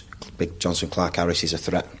course, big Johnson Clark-Harris is a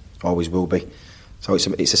threat, always will be. So it's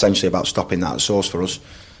essentially about stopping that at source for us.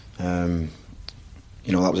 You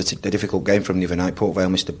know, that was a difficult game from the other night. Port Vale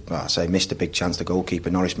missed a big chance. The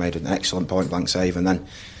goalkeeper Norris made an excellent point-blank save, and then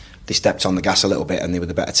they stepped on the gas a little bit, and they were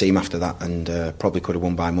the better team after that, and probably could have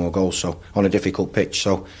won by more goals. So on a difficult pitch.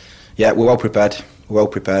 So yeah, we're well prepared.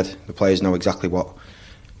 The players know exactly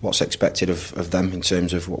what's expected of them in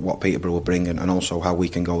terms of what Peterborough will bring, and also how we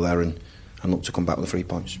can go there and look to come back with the 3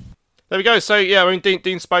 points. There we go. So, yeah, I mean,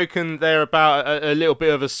 Dean's spoken there about a little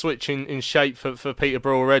bit of a switch in shape for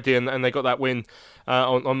Peterborough already, and they got that win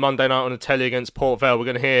on Monday night on the telly against Port Vale. We're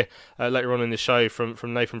going to hear later on in the show from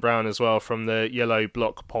Nathan Brown as well, from the Yellow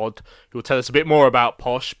Block pod, who will tell us a bit more about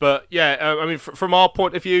Posh. But, yeah, I mean, from our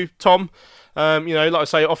point of view, Tom, you know, like I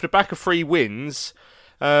say, off the back of 3 wins,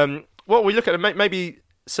 what we look at, maybe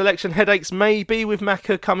selection headaches, maybe, with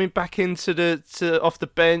Maka coming back into off the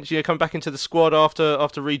bench, you know, coming back into the squad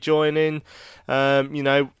after rejoining. You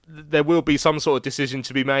know, there will be some sort of decision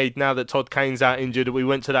to be made now that Todd Kane's out injured. We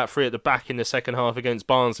went to that 3 at the back in the second half against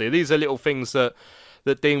Barnsley. These are little things that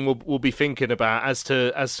Dean will be thinking about as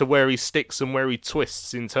to where he sticks and where he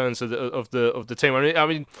twists in terms of the team. I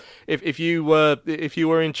mean, if you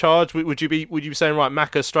were in charge, would you be saying, right,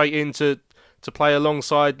 Maka straight into to play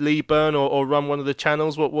alongside Lee Byrne or run one of the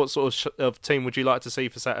channels? What sort of team would you like to see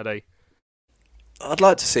for Saturday? I'd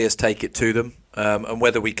like to see us take it to them, and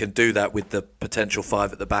whether we can do that with the potential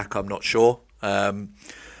 5 at the back, I'm not sure.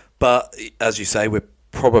 But as you say, we're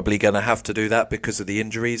probably going to have to do that because of the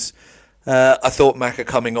injuries. I thought Maka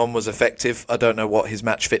coming on was effective. I don't know what his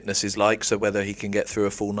match fitness is like, so whether he can get through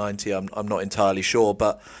a full 90, I'm not entirely sure.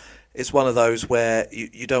 But it's one of those where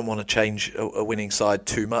you don't want to change a winning side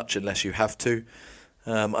too much unless you have to.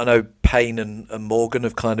 I know Payne and Morgan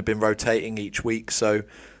have kind of been rotating each week, so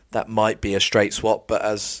that might be a straight swap. But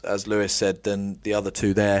as Lewis said, then the other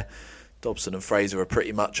two there, Dobson and Fraser, are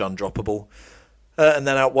pretty much undroppable. And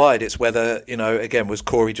then out wide, it's whether, again, was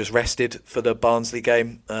Corey just rested for the Barnsley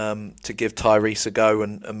game to give Tyrese a go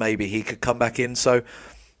and maybe he could come back in. So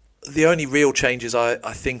the only real changes I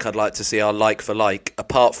think I'd like to see are like for like,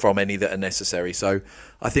 apart from any that are necessary. So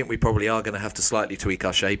I think we probably are going to have to slightly tweak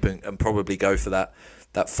our shape and probably go for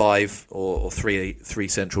that 5 or three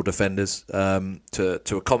central defenders to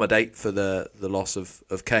accommodate for the loss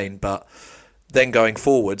of Kane. But then going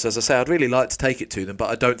forwards, as I say, I'd really like to take it to them, but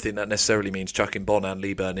I don't think that necessarily means chucking Bonan,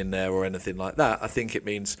 Leaburn in there or anything like that. I think it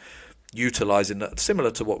means utilising that,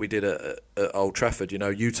 similar to what we did at Old Trafford,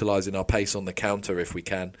 utilising our pace on the counter if we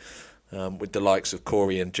can, with the likes of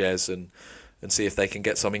Corey and Jez, and see if they can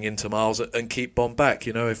get something into Miles and keep Bon back.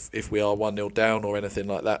 If we are 1-0 down or anything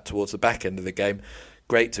like that towards the back end of the game,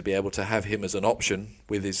 great to be able to have him as an option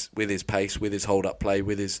with his pace, with his hold-up play,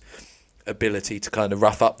 with his ability to kind of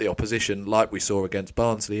rough up the opposition like we saw against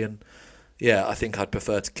Barnsley. And yeah, I think I'd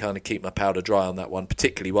prefer to kind of keep my powder dry on that one,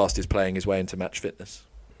 particularly whilst he's playing his way into match fitness.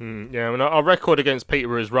 Yeah, our record against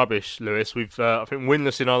Peterborough is rubbish, Lewis. We've I think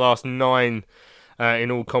winless in our last 9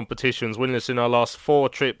 in all competitions, winless in our last 4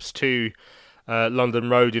 trips to London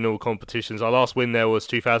Road in all competitions. Our last win there was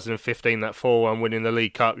 2015, that 4-1 win in the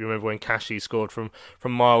League Cup. You remember when Cashy scored from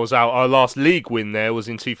miles out. Our last league win there was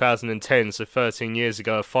in 2010, so 13 years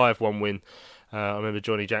ago, a 5-1 win. I remember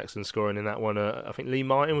Johnny Jackson scoring in that one. I think Lee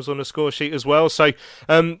Martin was on the score sheet as well. So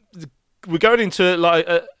we're going into like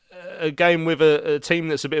a game with a team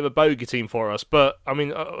that's a bit of a bogey team for us. But I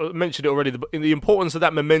mean, I mentioned it already. The importance of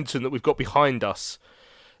that momentum that we've got behind us.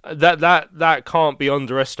 That can't be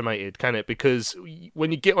underestimated, can it? Because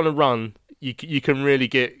when you get on a run, you can really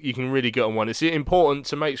get on one. It's important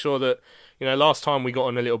to make sure that last time we got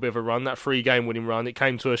on a little bit of a run, that 3-game winning run, it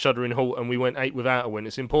came to a shuddering halt and we went 8 without a win.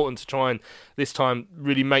 It's important to try and this time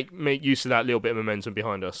really make use of that little bit of momentum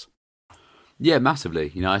behind us. Yeah,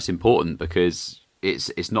 massively. It's important because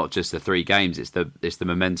it's not just the 3 games. It's the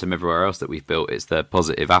momentum everywhere else that we've built. It's the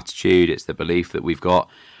positive attitude. It's the belief that we've got.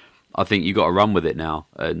 I think you've got to run with it now.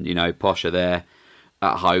 And, Posh are there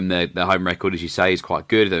at home. Their home record, as you say, is quite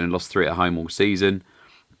good. They've only lost 3 at home all season.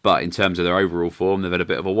 But in terms of their overall form, they've had a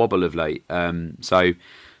bit of a wobble of late. So,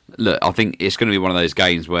 look, I think it's going to be one of those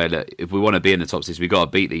games where, look, if we want to be in the top 6, we've got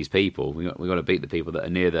to beat these people. We've got to beat the people that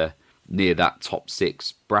are near that top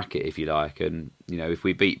 6 bracket, if you like. And, if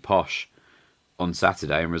we beat Posh on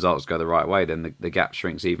Saturday and results go the right way, then the gap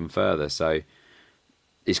shrinks even further. So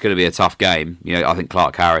it's going to be a tough game. I think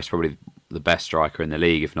Clark Harris probably the best striker in the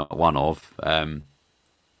league, if not one of. And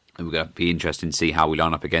we're going to be interested to see how we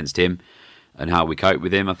line up against him and how we cope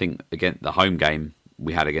with him. I think again the home game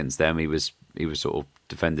we had against them, he was sort of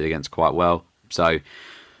defended against quite well. So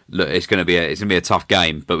look, it's going to be a tough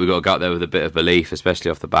game, but we've got to go out there with a bit of belief,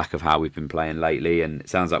 especially off the back of how we've been playing lately. And it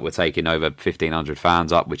sounds like we're taking over 1,500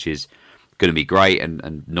 fans up, which is going to be great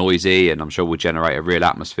and noisy, and I'm sure we'll generate a real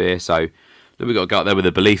atmosphere. So we've got to go out there with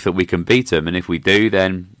the belief that we can beat them, and if we do,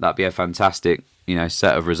 then that'd be a fantastic,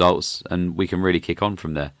 set of results, and we can really kick on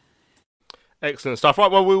from there. Excellent stuff.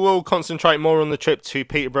 Right, well, we will concentrate more on the trip to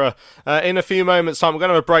Peterborough in a few moments' time. We're going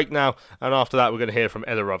to have a break now, and after that, we're going to hear from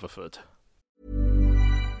Ella Rutherford.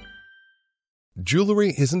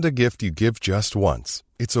 Jewelry isn't a gift you give just once.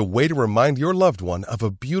 It's a way to remind your loved one of a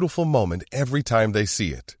beautiful moment every time they see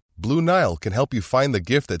it. Blue Nile can help you find the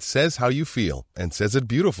gift that says how you feel and says it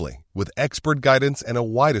beautifully, with expert guidance and a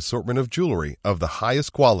wide assortment of jewelry of the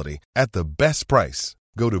highest quality at the best price.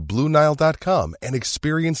 Go to BlueNile.com and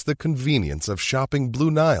experience the convenience of shopping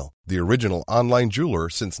Blue Nile, the original online jeweler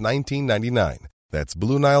since 1999. That's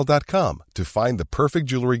BlueNile.com to find the perfect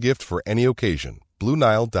jewelry gift for any occasion.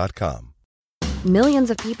 BlueNile.com.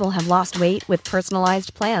 Millions of people have lost weight with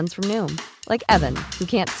personalized plans from Noom. Like Evan, who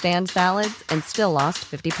can't stand salads and still lost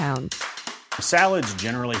 50 pounds. Salads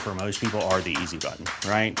generally for most people are the easy button,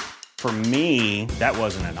 right? For me, that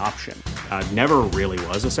wasn't an option. I never really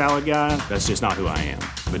was a salad guy. That's just not who I am.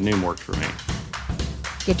 But Noom worked for me.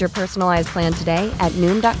 Get your personalized plan today at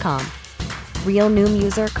Noom.com. Real Noom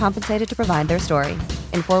user compensated to provide their story.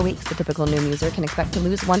 In 4 weeks, the typical Noom user can expect to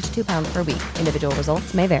lose 1 to 2 pounds per week. Individual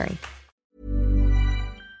results may vary.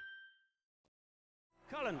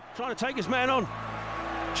 Cullen trying to take his man on.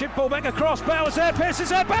 Chip ball back across. Bowers there. Pearce is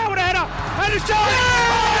there. Bauer with a header. And it's Jones.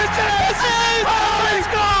 Oh, it's in! Oh, he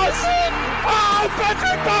scores! Oh,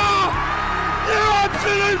 Patrick Barr! You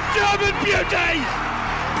absolute German beauty!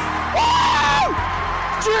 Wow!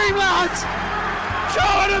 Dreamland!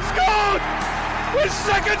 Charlton have scored! With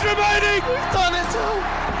seconds remaining! We've done it all!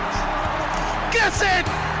 Gets in!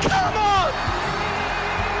 Come on!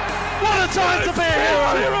 What a time to be a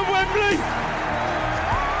hero here at Wembley!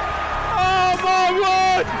 Oh my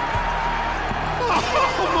word!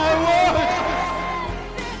 Oh my word!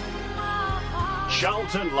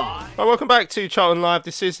 Charlton Live. Well, welcome back to Charlton Live.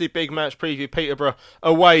 This is the big match preview. Peterborough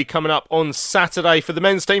away coming up on Saturday for the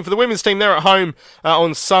men's team. For the women's team, they're at home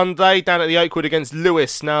on Sunday down at the Oakwood against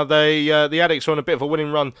Lewes. Now, the Addicts are on a bit of a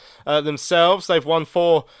winning run themselves. They've won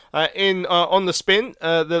 4 on the spin,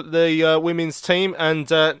 the women's team. And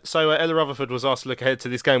so Ella Rutherford was asked to look ahead to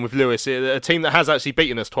this game with Lewes, a team that has actually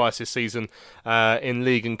beaten us twice this season in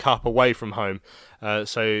League and Cup away from home.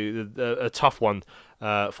 So a tough one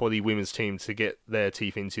for the women's team to get their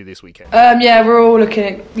teeth into this weekend. Yeah, we're all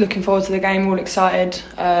looking forward to the game, all excited.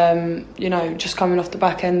 Just coming off the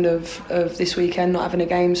back end of this weekend, not having a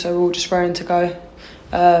game, so we're all just raring to go.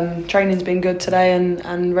 Training's been good today,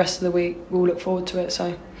 and the rest of the week we'll look forward to it.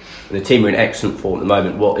 So the team are in excellent form at the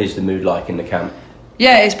moment. What is the mood like in the camp?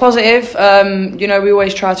 Yeah, it's positive. We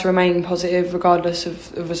always try to remain positive regardless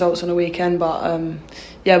of results on the weekend, but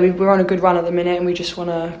we're on a good run at the minute, and we just want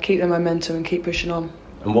to keep the momentum and keep pushing on.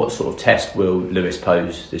 And what sort of test will Lewes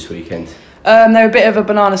pose this weekend? They're a bit of a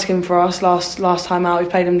banana skin for us last time out. We've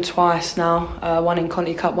played them twice now, one in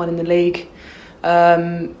Conti Cup, one in the league.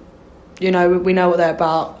 We know what they're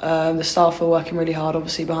about. The staff are working really hard,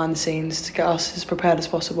 obviously, behind the scenes to get us as prepared as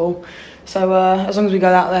possible. So as long as we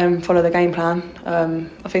go out there and follow the game plan,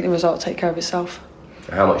 I think the result will take care of itself.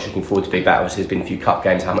 How much looking forward to being back? Obviously, there's been a few cup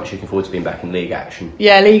games. How much looking forward to being back in league action?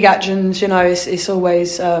 Yeah, league actions, it's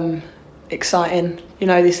always exciting.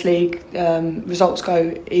 This league, results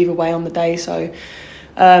go either way on the day. So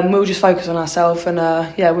we'll just focus on ourselves, and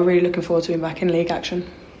we're really looking forward to being back in league action.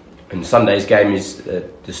 And Sunday's game is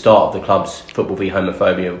the start of the club's Football v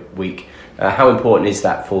Homophobia week. How important is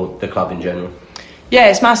that for the club in general? Yeah,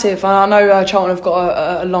 it's massive. I know Charlton have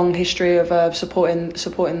got a long history of supporting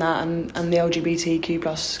that and the LGBTQ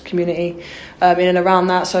plus community in and around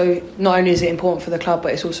that. So not only is it important for the club,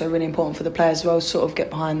 but it's also really important for the players as well to sort of get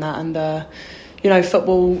behind that. And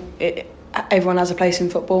football, everyone has a place in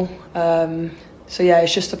football.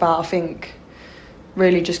 It's just about, I think,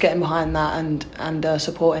 really just getting behind that and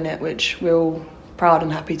supporting it, which we're all proud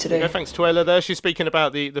and happy to do. Yeah, thanks to Ella there. She's speaking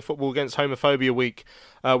about the Football Against Homophobia week,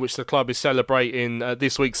 which the club is celebrating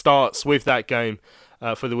this week. Starts with that game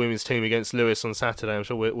for the women's team against Lewes on Saturday. I'm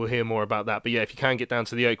sure we'll hear more about that. But yeah, if you can get down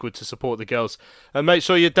to the Oakwood to support the girls, make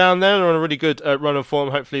sure you're down there. They're on a really good run of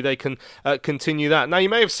form. Hopefully they can continue that. Now, you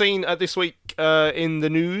may have seen this week in the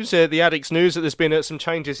news, the Addicts news, that there's been some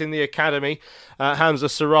changes in the academy. Hamza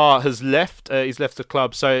Sarrar has left. He's left the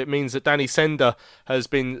club, so it means that Danny Sender has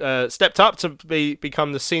been stepped up to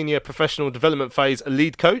become the senior professional development phase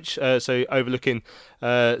lead coach, so overlooking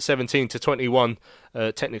 17 to 21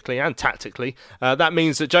 technically and tactically. That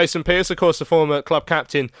means that Jason Pearce, of course the former club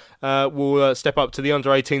captain, will step up to the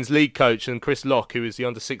under-18s league coach, and Chris Locke, who is the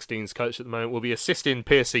under-16s coach at the moment, will be assisting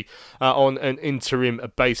Pearcey on an interim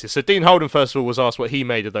basis. So Dean Holden first of all was asked what he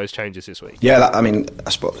made of those changes this week. Yeah, I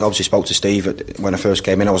obviously spoke to Steve when I first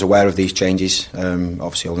came in. I was aware of these changes.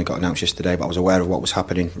 Obviously only got announced yesterday, but I was aware of what was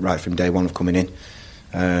happening right from day one of coming in.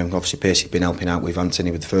 Obviously Pearcey had been helping out with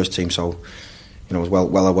Anthony with the first team, so I was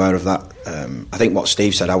well aware of that. I think what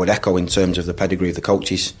Steve said I would echo in terms of the pedigree of the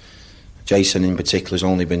coaches. Jason in particular has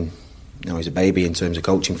only been, he's a baby in terms of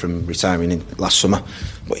coaching from retiring last summer,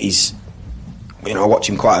 but he's, I watch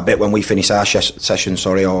him quite a bit when we finish our sessions,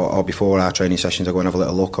 or before our training sessions. I go and have a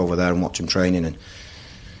little look over there and watch him training, and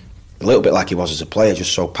a little bit like he was as a player,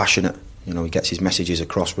 just so passionate. He gets his messages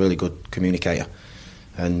across, really good communicator.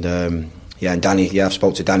 And and Danny, I've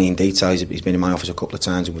spoke to Danny in detail. He's been in my office a couple of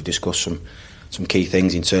times, and we've discussed some key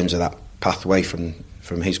things in terms of that pathway from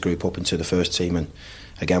his group up into the first team. And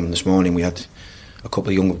again, this morning we had a couple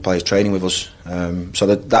of younger players training with us, so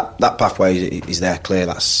that pathway is there, clear.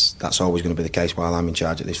 That's always going to be the case while I'm in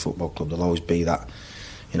charge at this football club. There'll always be that,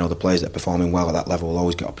 the players that are performing well at that level will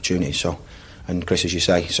always get opportunities. So, and Chris, as you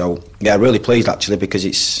say, so yeah, really pleased actually, because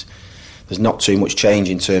there's not too much change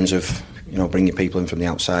in terms of bringing people in from the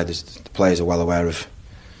outside. The players are well aware of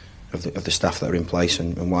the staff that are in place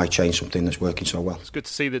and why change something that's working so well. It's good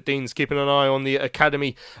to see that Dean's keeping an eye on the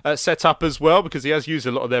academy setup as well, because he has used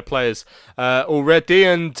a lot of their players already.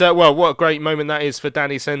 And what a great moment that is for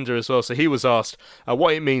Danny Sender as well. So he was asked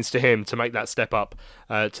what it means to him to make that step up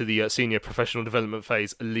to the senior professional development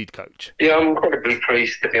phase lead coach. Yeah, I'm incredibly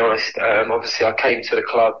pleased, to be honest. Obviously I came to the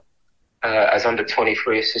club as under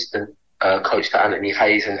 23 assistant coach to Anthony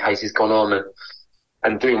Hayes, and Hayes has gone on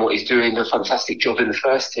and doing what he's doing, a fantastic job in the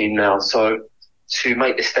first team now. So to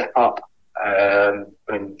make the step up and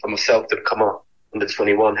for myself to become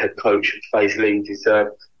under-21 head coach and phase lead is, I'm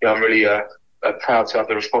really proud to have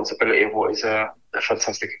the responsibility of what is a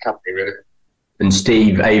fantastic academy, really. And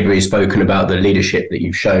Steve Avery has spoken about the leadership that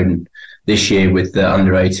you've shown this year with the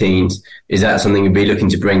under-18s. Is that something you'd be looking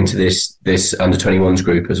to bring to this under-21s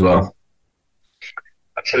group as well?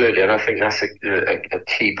 Absolutely, and I think that's a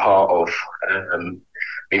key part of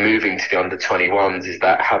me moving to the under-21s, is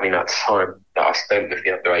that having that time that I spent with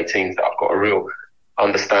the under-18s, that I've got a real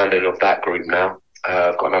understanding of that group now.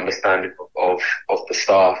 I've got an understanding of the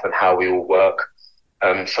staff and how we all work.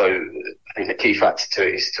 So I think the key factor to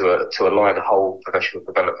it is to align the whole professional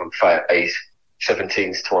development phase,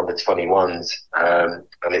 17s to under-21s,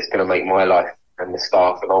 and it's going to make my life and the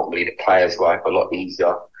staff and ultimately the players' life a lot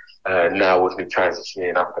easier. Now with me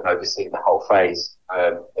transitioning up and overseeing the whole phase,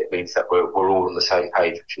 it means that we're all on the same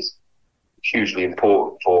page, which is hugely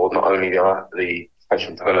important for not only the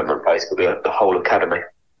professional development phase, but the whole academy.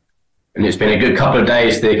 And it's been a good couple of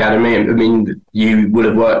days to the academy. I mean, you would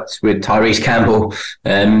have worked with Tyrese Campbell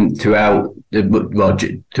throughout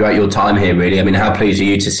your time here, really. I mean, how pleased are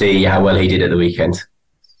you to see how well he did at the weekend?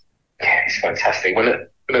 Yeah, it's fantastic. Whenever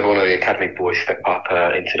one of the academy boys step up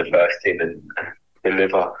into the first team and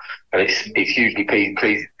deliver, and it's hugely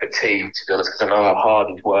pleased the team, to be honest, because I know how hard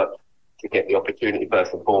he's worked to get the opportunity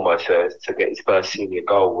first and foremost to get his first senior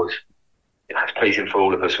goal was. It's pleasing for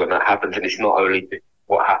all of us when that happens, and it's not only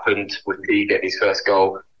what happened with Lee getting his first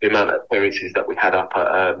goal, the amount of appearances that we had up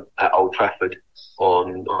at Old Trafford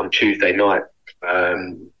on Tuesday night.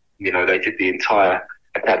 They did the entire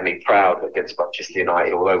academy proud against Manchester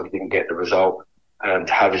United, although we didn't get the result.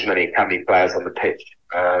 To have as many academy players on the pitch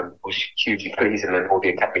was hugely pleasing, and all the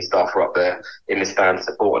academy staff were up there in the stands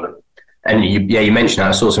supporting them. And you mentioned that.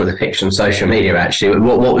 I saw some of the pictures on social media, actually.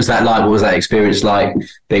 What was that like? What was that experience like,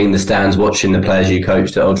 being in the stands, watching the players you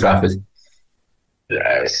coached at Old Trafford?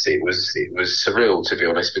 Yes, it was surreal, to be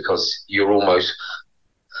honest, because you're almost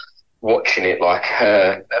watching it like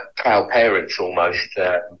proud parents almost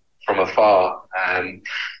from afar.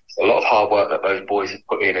 It's a lot of hard work that those boys have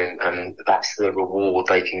put in, and that's the reward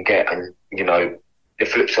they can get. And, the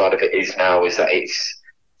flip side of it is that it's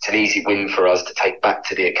an easy win for us to take back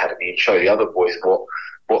to the academy and show the other boys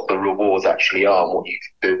what the rewards actually are and what you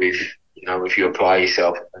can do if you apply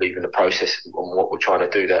yourself, believe in the process and what we're trying to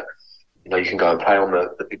do, that you can go and play on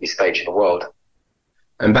the biggest stage in the world.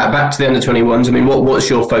 And back to the under-21s, I mean, what's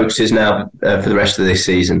your focuses now for the rest of this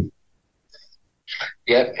season?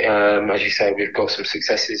 Yeah, as you say, we've got some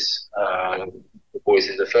successes. The boys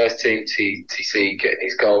in the first team, TC getting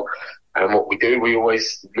his goal. And what we do, we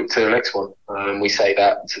always look to the next one. We say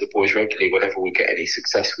that to the boys regularly. Whenever we get any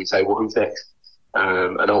success, we say, well, who's next?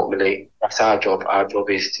 And ultimately, that's our job. Our job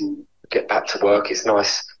is to get back to work. It's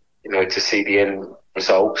nice, to see the end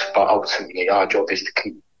results, but ultimately our job is to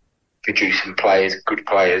keep producing players, good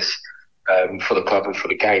players, for the club and for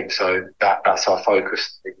the game. So that's our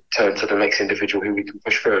focus. We turn to the next individual who we can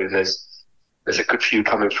push through, and there's a good few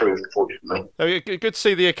coming through, unfortunately. Good to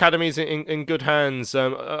see the academy's in good hands.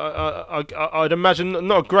 I'd imagine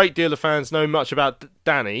not a great deal of fans know much about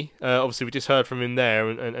Danny. Obviously, we just heard from him there,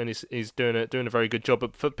 and he's doing a very good job.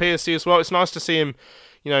 But for Piercy as well, it's nice to see him,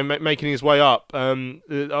 making his way up. I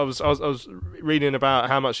was reading about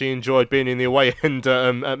how much he enjoyed being in the away end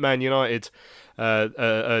at Man United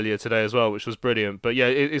earlier today as well, which was brilliant. But yeah,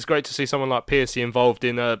 it's great to see someone like Piercy involved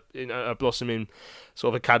in a blossoming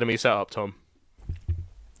sort of academy setup, Tom.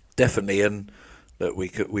 Definitely, and look,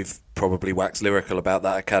 we've probably waxed lyrical about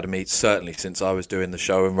that academy certainly since I was doing the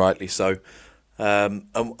show, and rightly so. And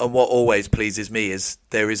what always pleases me is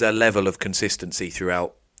there is a level of consistency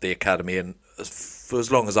throughout the academy, and for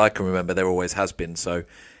as long as I can remember, there always has been. So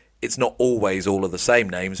it's not always all of the same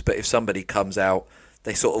names, but if somebody comes out,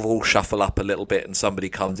 they sort of all shuffle up a little bit, and somebody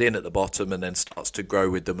comes in at the bottom and then starts to grow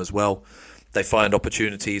with them as well. They find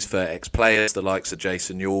opportunities for ex-players, the likes of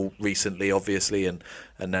Jason Newell recently, obviously, and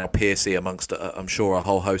now Piercy, amongst, I'm sure, a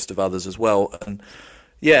whole host of others as well. And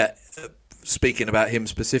yeah, speaking about him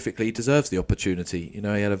specifically, he deserves the opportunity. He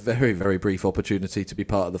had a very, very brief opportunity to be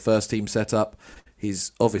part of the first team setup.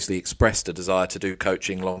 He's obviously expressed a desire to do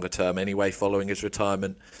coaching longer term anyway, following his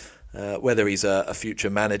retirement. Whether he's a future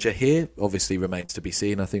manager here obviously remains to be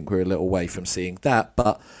seen. I think we're a little way from seeing that,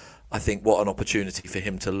 but I think what an opportunity for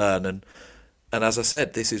him to learn. And as I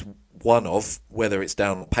said, this is one of, whether it's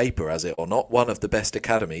down on paper as it or not, one of the best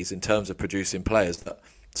academies in terms of producing players that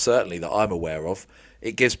I'm aware of.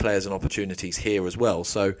 It gives players an opportunities here as well.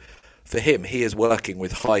 So for him, he is working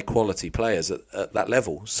with high quality players at that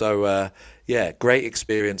level. So yeah, great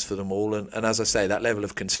experience for them all. And as I say, that level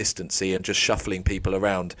of consistency and just shuffling people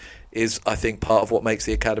around is, I think, part of what makes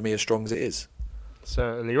the academy as strong as it is.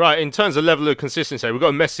 Certainly. Right, in terms of level of consistency, we've got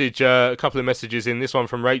a message, a couple of messages in. This one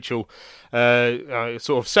from Rachel, sort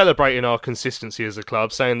of celebrating our consistency as a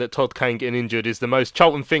club, saying that Todd Kane getting injured is the most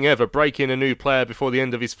Charlton thing ever, breaking a new player before the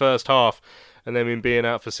end of his first half and then him being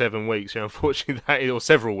out for 7 weeks. Unfortunately, that is, or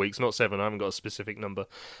several weeks, not 7, I haven't got a specific number.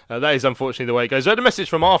 That is unfortunately the way it goes. I had a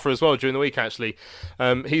message from Arthur as well during the week, actually.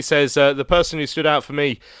 He says, the person who stood out for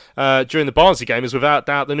me during the Barnsley game is without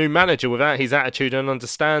doubt the new manager. Without his attitude and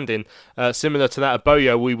understanding, similar to that of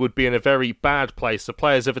Boyo, we would be in a very bad place. The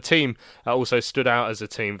players of a team also stood out as a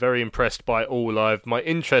team. Very impressed by all live. My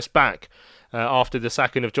interest back after the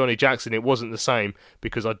sacking of Johnny Jackson, it wasn't the same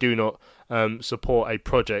because I do not support a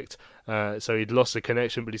project. So he'd lost the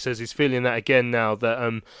connection, but he says he's feeling that again now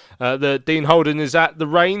that Dean Holden is at the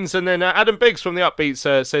reins. And then Adam Biggs from the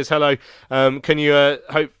Upbeats says hello. Can you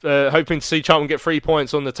hoping to see Charlton get 3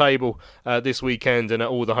 points on the table this weekend and at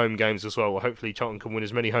all the home games as well? Well, hopefully Charlton can win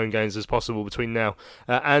as many home games as possible between now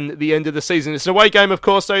and the end of the season. It's an away game, of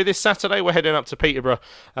course, though. This Saturday we're heading up to Peterborough.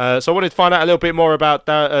 So I wanted to find out a little bit more about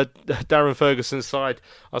Darren Ferguson's side.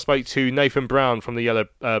 I spoke to Nathan Brown from the Yellow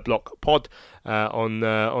Block pod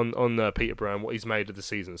on Peterborough and what he's made of the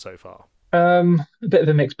season so far. A bit of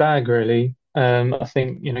a mixed bag, really. I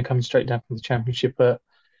think, coming straight down from the Championship, a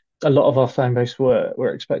lot of our fan base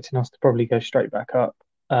were expecting us to probably go straight back up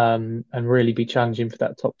and really be challenging for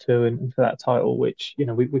that top two and for that title, which,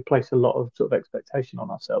 we place a lot of sort of expectation on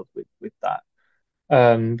ourselves with that.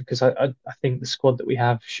 Because I think the squad that we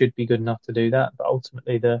have should be good enough to do that, but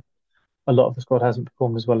ultimately a lot of the squad hasn't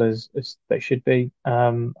performed as well as they should be,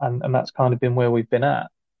 and that's kind of been where we've been at.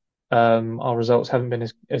 Our results haven't been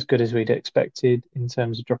as good as we'd expected in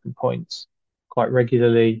terms of dropping points quite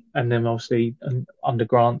regularly, and then obviously under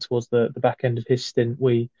Grant towards the back end of his stint,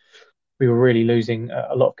 we were really losing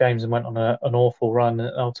a lot of games and went on an awful run,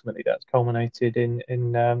 and ultimately that's culminated in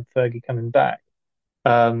Fergie coming back.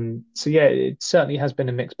 So yeah, it certainly has been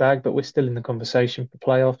a mixed bag, but we're still in the conversation for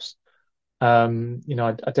playoffs.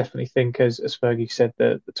 I definitely think, as Fergie said,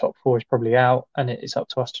 the top four is probably out, and it's up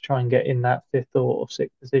to us to try and get in that fifth or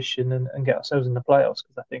sixth position and get ourselves in the playoffs.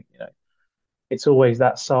 Because I think it's always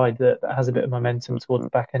that side that has a bit of momentum towards the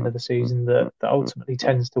back end of the season that ultimately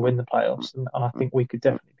tends to win the playoffs, and I think we could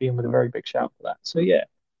definitely be in with a very big shout for that. So yeah,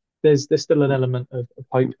 there's still an element of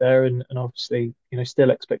hope there, and obviously still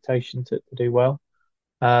expectation to do well.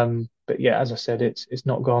 But yeah, as I said, it's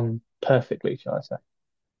not gone perfectly, shall I say.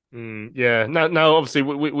 Yeah. Now, obviously,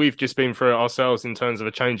 we've just been through it ourselves in terms of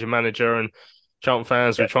a change of manager, and Charlton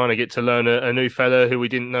fans were trying to get to learn a new fella who we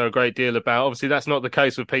didn't know a great deal about. Obviously, that's not the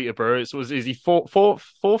case with Peterborough. Is he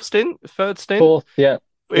fourth stint? Third stint? Fourth, yeah.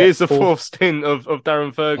 It is the fourth stint of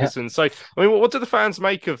Darren Ferguson. Yeah. So, I mean, what do the fans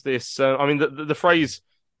make of this? I mean, the phrase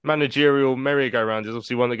managerial merry-go-round is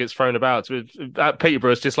obviously one that gets thrown about. At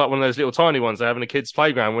Peterborough, it's just like one of those little tiny ones they have in a kid's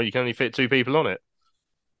playground where you can only fit 2 people on it.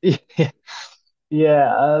 Yeah.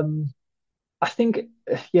 Yeah, I think,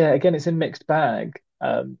 again, it's a mixed bag.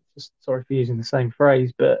 Sorry for using the same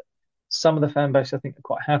phrase, but some of the fan base, I think, are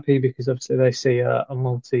quite happy because obviously they see a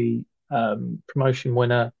multi promotion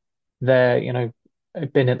winner there,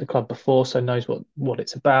 been at the club before, so knows what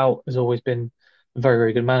it's about, has always been a very,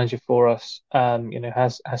 very good manager for us,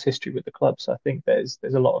 has history with the club. So I think there's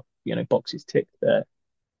a lot of, boxes ticked there.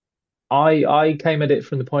 I came at it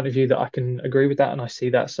from the point of view that I can agree with that and I see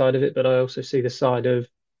that side of it, but I also see the side of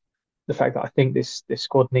the fact that I think this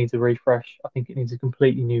squad needs a refresh. I think it needs a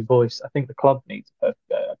completely new voice. I think the club needs a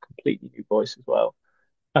completely new voice as well.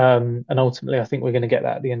 And ultimately, I think we're going to get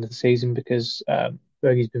that at the end of the season because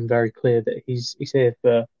Fergie's been very clear that he's here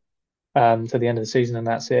for to the end of the season and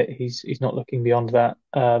that's it. He's not looking beyond that.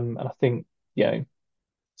 And I think,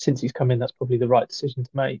 since he's come in, that's probably the right decision to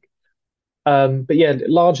make. But yeah,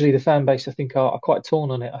 largely the fan base, I think, are quite torn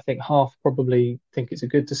on it. I think half probably think it's a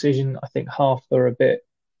good decision. I think half are a bit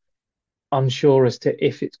unsure as to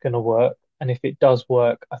if it's going to work. And if it does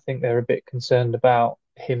work, I think they're a bit concerned about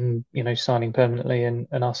him, signing permanently and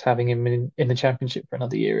us having him in the Championship for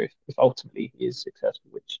another year if ultimately he is successful,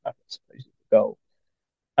 which I suppose is the goal.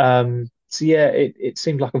 So yeah, it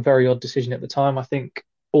seemed like a very odd decision at the time. I think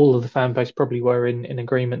all of the fan base probably were in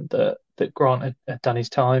agreement that Grant had done his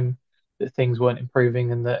time, that things weren't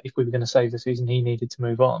improving and that if we were going to save the season, he needed to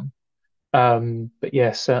move on. But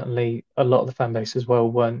yeah, certainly a lot of the fan base as well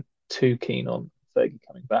weren't too keen on Fergie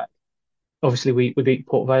coming back. Obviously, we beat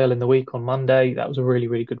Port Vale in the week on Monday. That was a really,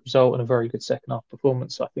 really good result and a very good second half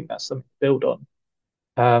performance. So I think that's something to build on.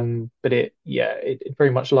 But it very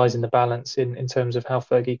much lies in the balance in terms of how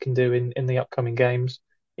Fergie can do in the upcoming games.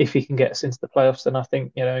 If he can get us into the playoffs, then I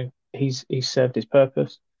think, he's served his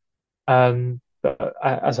purpose. But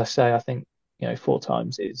as I say, I think 4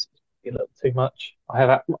 times is be a little too much. I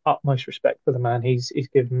have utmost respect for the man. He's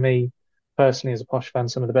given me personally as a Posh fan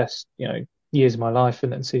some of the best years of my life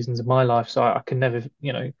and seasons of my life. So I can never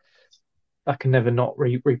not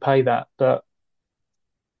repay that. But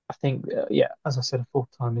I think as I said, a fourth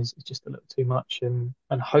time is just a little too much, and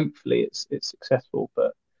hopefully it's successful.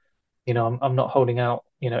 But I'm not holding out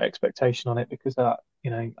expectation on it because I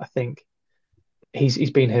think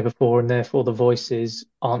he's been here before, and therefore the voices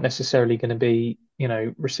aren't necessarily going to be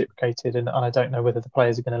reciprocated, and I don't know whether the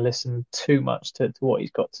players are going to listen too much to what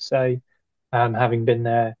he's got to say. Having been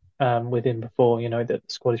there with him before, that the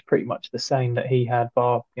squad is pretty much the same that he had,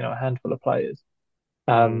 bar a handful of players.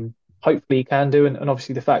 Hopefully he can do, and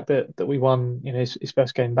obviously the fact that we won his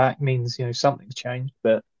first game back means something's changed.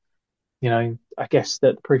 But I guess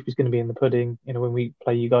that the proof is going to be in the pudding when we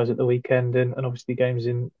play you guys at the weekend, and obviously games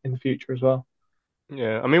in the future as well.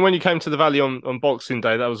 Yeah, I mean, when you came to the Valley on Boxing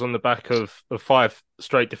Day, that was on the back of 5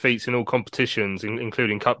 straight defeats in all competitions,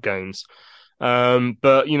 including cup games.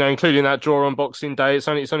 But including that draw on Boxing Day, it's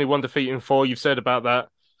only 1 defeat in 4. You've said about that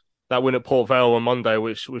win at Port Vale on Monday,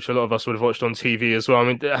 which a lot of us would have watched on TV as well. I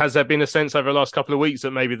mean, has there been a sense over the last couple of weeks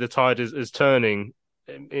that maybe the tide is turning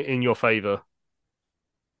in your favour?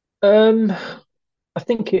 I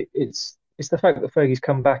think it's the fact that Fergie's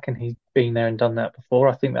come back and he's been there and done that before.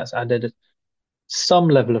 I think that's added some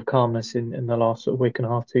level of calmness in the last sort of week and a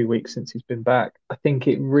half, 2 weeks since he's been back. I think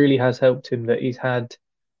it really has helped him that he's had.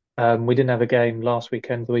 We didn't have a game last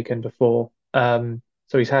weekend, the weekend before, so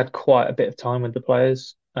he's had quite a bit of time with the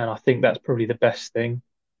players, and I think that's probably the best thing.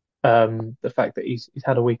 The fact that he's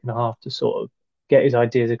had a week and a half to sort of get his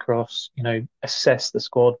ideas across, assess the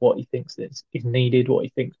squad, what he thinks is needed, what he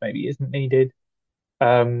thinks maybe isn't needed,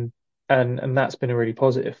 and that's been a really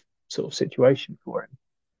positive sort of situation for him.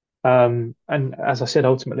 And as I said,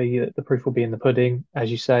 ultimately the proof will be in the pudding,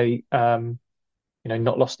 as you say.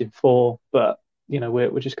 Not lost in 4, but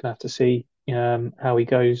we're just gonna have to see how he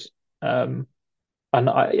goes. And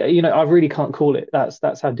I really can't call it.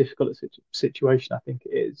 That's how difficult a situation I think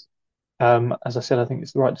it is. As I said, I think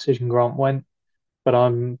it's the right decision Grant went, but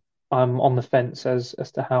I'm on the fence as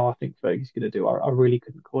to how I think Fergie's going to do. I really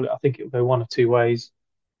couldn't call it. I think it'll go one of 2 ways.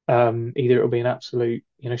 Either it'll be an absolute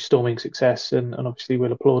storming success, and obviously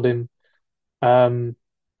we'll applaud him,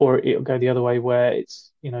 or it'll go the other way where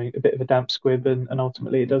it's a bit of a damp squib, and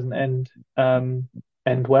ultimately it doesn't end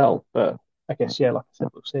well. But I guess like I said,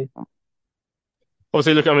 we'll see.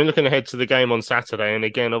 Obviously, looking ahead to the game on Saturday, and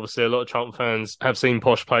again, obviously, a lot of Charlton fans have seen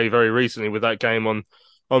Posh play very recently with that game on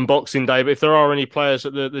Boxing Day. But if there are any players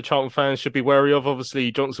that the Charlton fans should be wary of,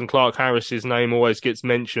 obviously, Jonson Clarke-Harris's name always gets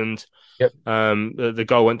mentioned. Yep. The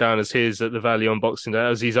goal went down as his at the Valley on Boxing Day. That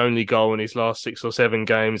was his only goal in his last 6 or 7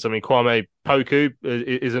 games. I mean, Kwame Poku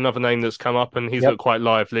is another name that's come up, and he's looked quite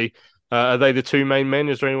lively. Are they the 2 main men?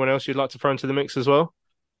 Is there anyone else you'd like to throw into the mix as well?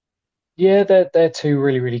 Yeah, they're 2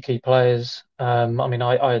 really, really key players. I mean,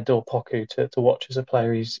 I adore Poku to watch as a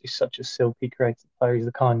player. He's such a silky, creative player. He's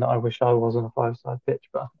the kind that I wish I was on a 5-side pitch,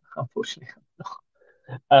 but unfortunately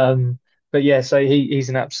I'm not. But yeah, so he's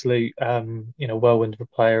an absolute whirlwind of a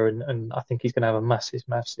player, and I think he's going to have a massive,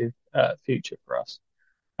 massive future for us.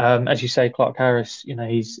 As you say, Clarke-Harris,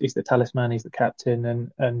 he's the talisman, he's the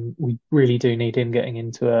captain, and we really do need him getting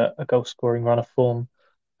into a goal scoring run of form.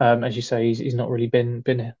 As you say, he's not really been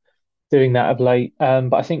doing that of late.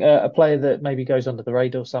 But I think a player that maybe goes under the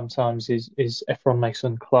radar sometimes is Ephron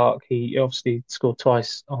Mason-Clark. He obviously scored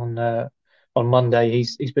twice on Monday.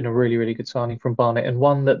 He's been a really, really good signing from Barnet, and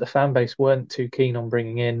one that the fan base weren't too keen on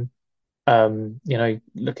bringing in.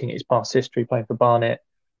 Looking at his past history playing for Barnet,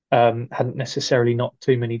 hadn't necessarily knocked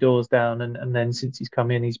too many doors down, and then since he's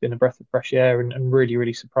come in, he's been a breath of fresh air and really,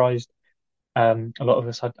 really surprised a lot of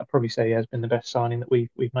us. I'd probably say he has been the best signing that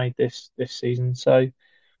we've made this season. So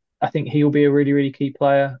I think he'll be a really, really key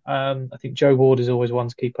player. I think Joe Ward is always one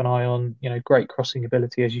to keep an eye on. Great crossing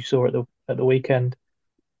ability, as you saw at the weekend,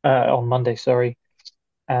 on Monday. Sorry,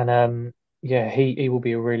 and he will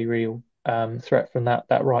be a really, real threat from that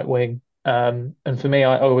right wing. And for me,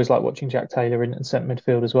 I always like watching Jack Taylor in centre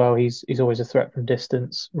midfield as well. He's always a threat from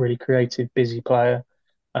distance. Really creative, busy player.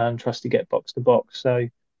 Trusts to get box to box. So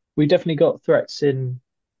we definitely got threats in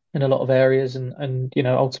a lot of areas, and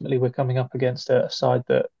ultimately we're coming up against a side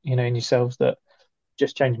that in yourselves that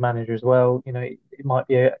just changed manager as well. It might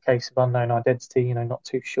be a case of unknown identity. Not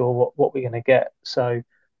too sure what we're going to get. So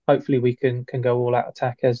hopefully we can go all out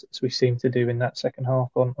attack as we seem to do in that second half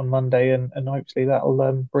on Monday, and hopefully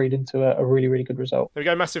that'll breed into a really, really good result. There we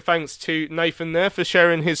go. Massive thanks to Nathan there for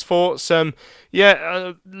sharing his thoughts. Ever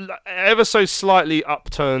so slightly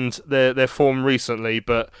upturned their form recently,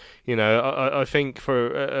 but You know, I think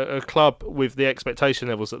for a club with the expectation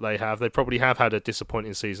levels that they have, they probably have had a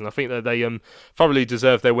disappointing season. I think that they thoroughly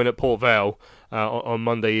deserve their win at Port Vale on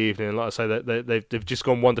Monday evening. Like I say, they've just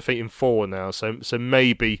gone 1 defeat in 4 now, so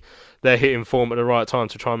maybe they're hitting form at the right time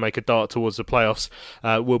to try and make a dart towards the playoffs.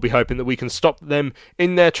 We'll be hoping that we can stop them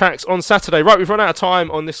in their tracks on Saturday. Right, we've run out of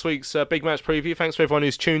time on this week's big match preview. Thanks for everyone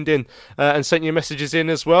who's tuned in and sent your messages in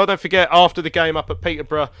as well. Don't forget, after the game up at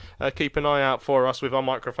Peterborough, keep an eye out for us with our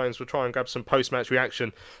microphones. We'll try and grab some post-match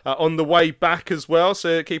reaction on the way back as well,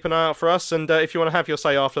 so keep an eye out for us. And if you want to have your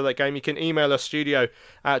say after that game, you can email us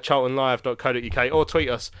studio@charltonlive.co.uk or tweet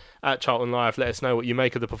us at Charlton Live. Let us know what you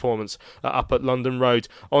make of the performance up at London Road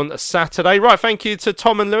on Saturday. Right, thank you to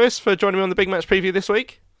Tom and Lewis for joining me on the big match preview this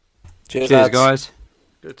week. Cheers guys.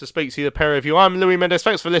 Good to speak to you, the pair of you. I'm Louis Mendes.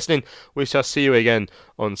 Thanks for listening. We shall see you again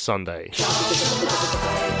on Sunday.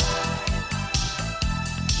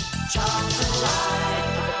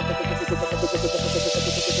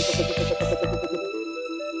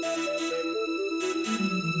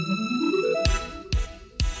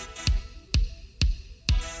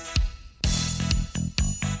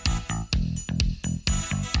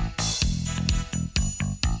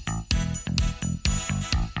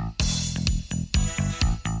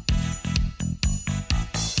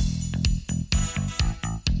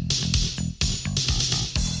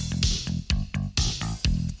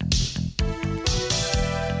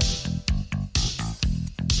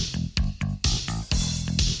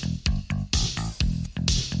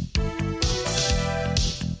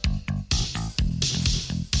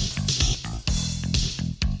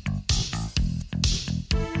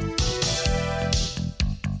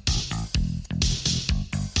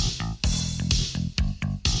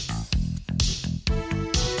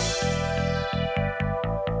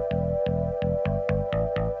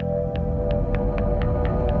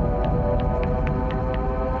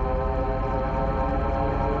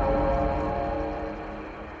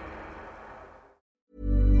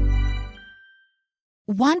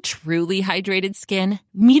 Want truly hydrated skin?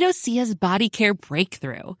 Meet Osea's Body Care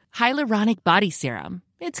Breakthrough Hyaluronic Body Serum.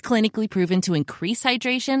 It's clinically proven to increase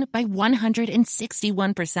hydration by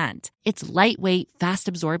 161%. It's lightweight,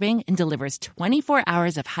 fast-absorbing, and delivers 24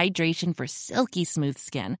 hours of hydration for silky smooth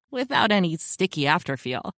skin without any sticky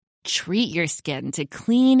afterfeel. Treat your skin to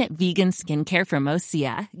clean, vegan skincare from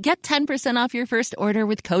Osea. Get 10% off your first order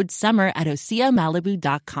with code SUMMER at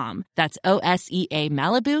OseaMalibu.com. That's OSEA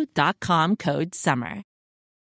Malibu.com, code SUMMER.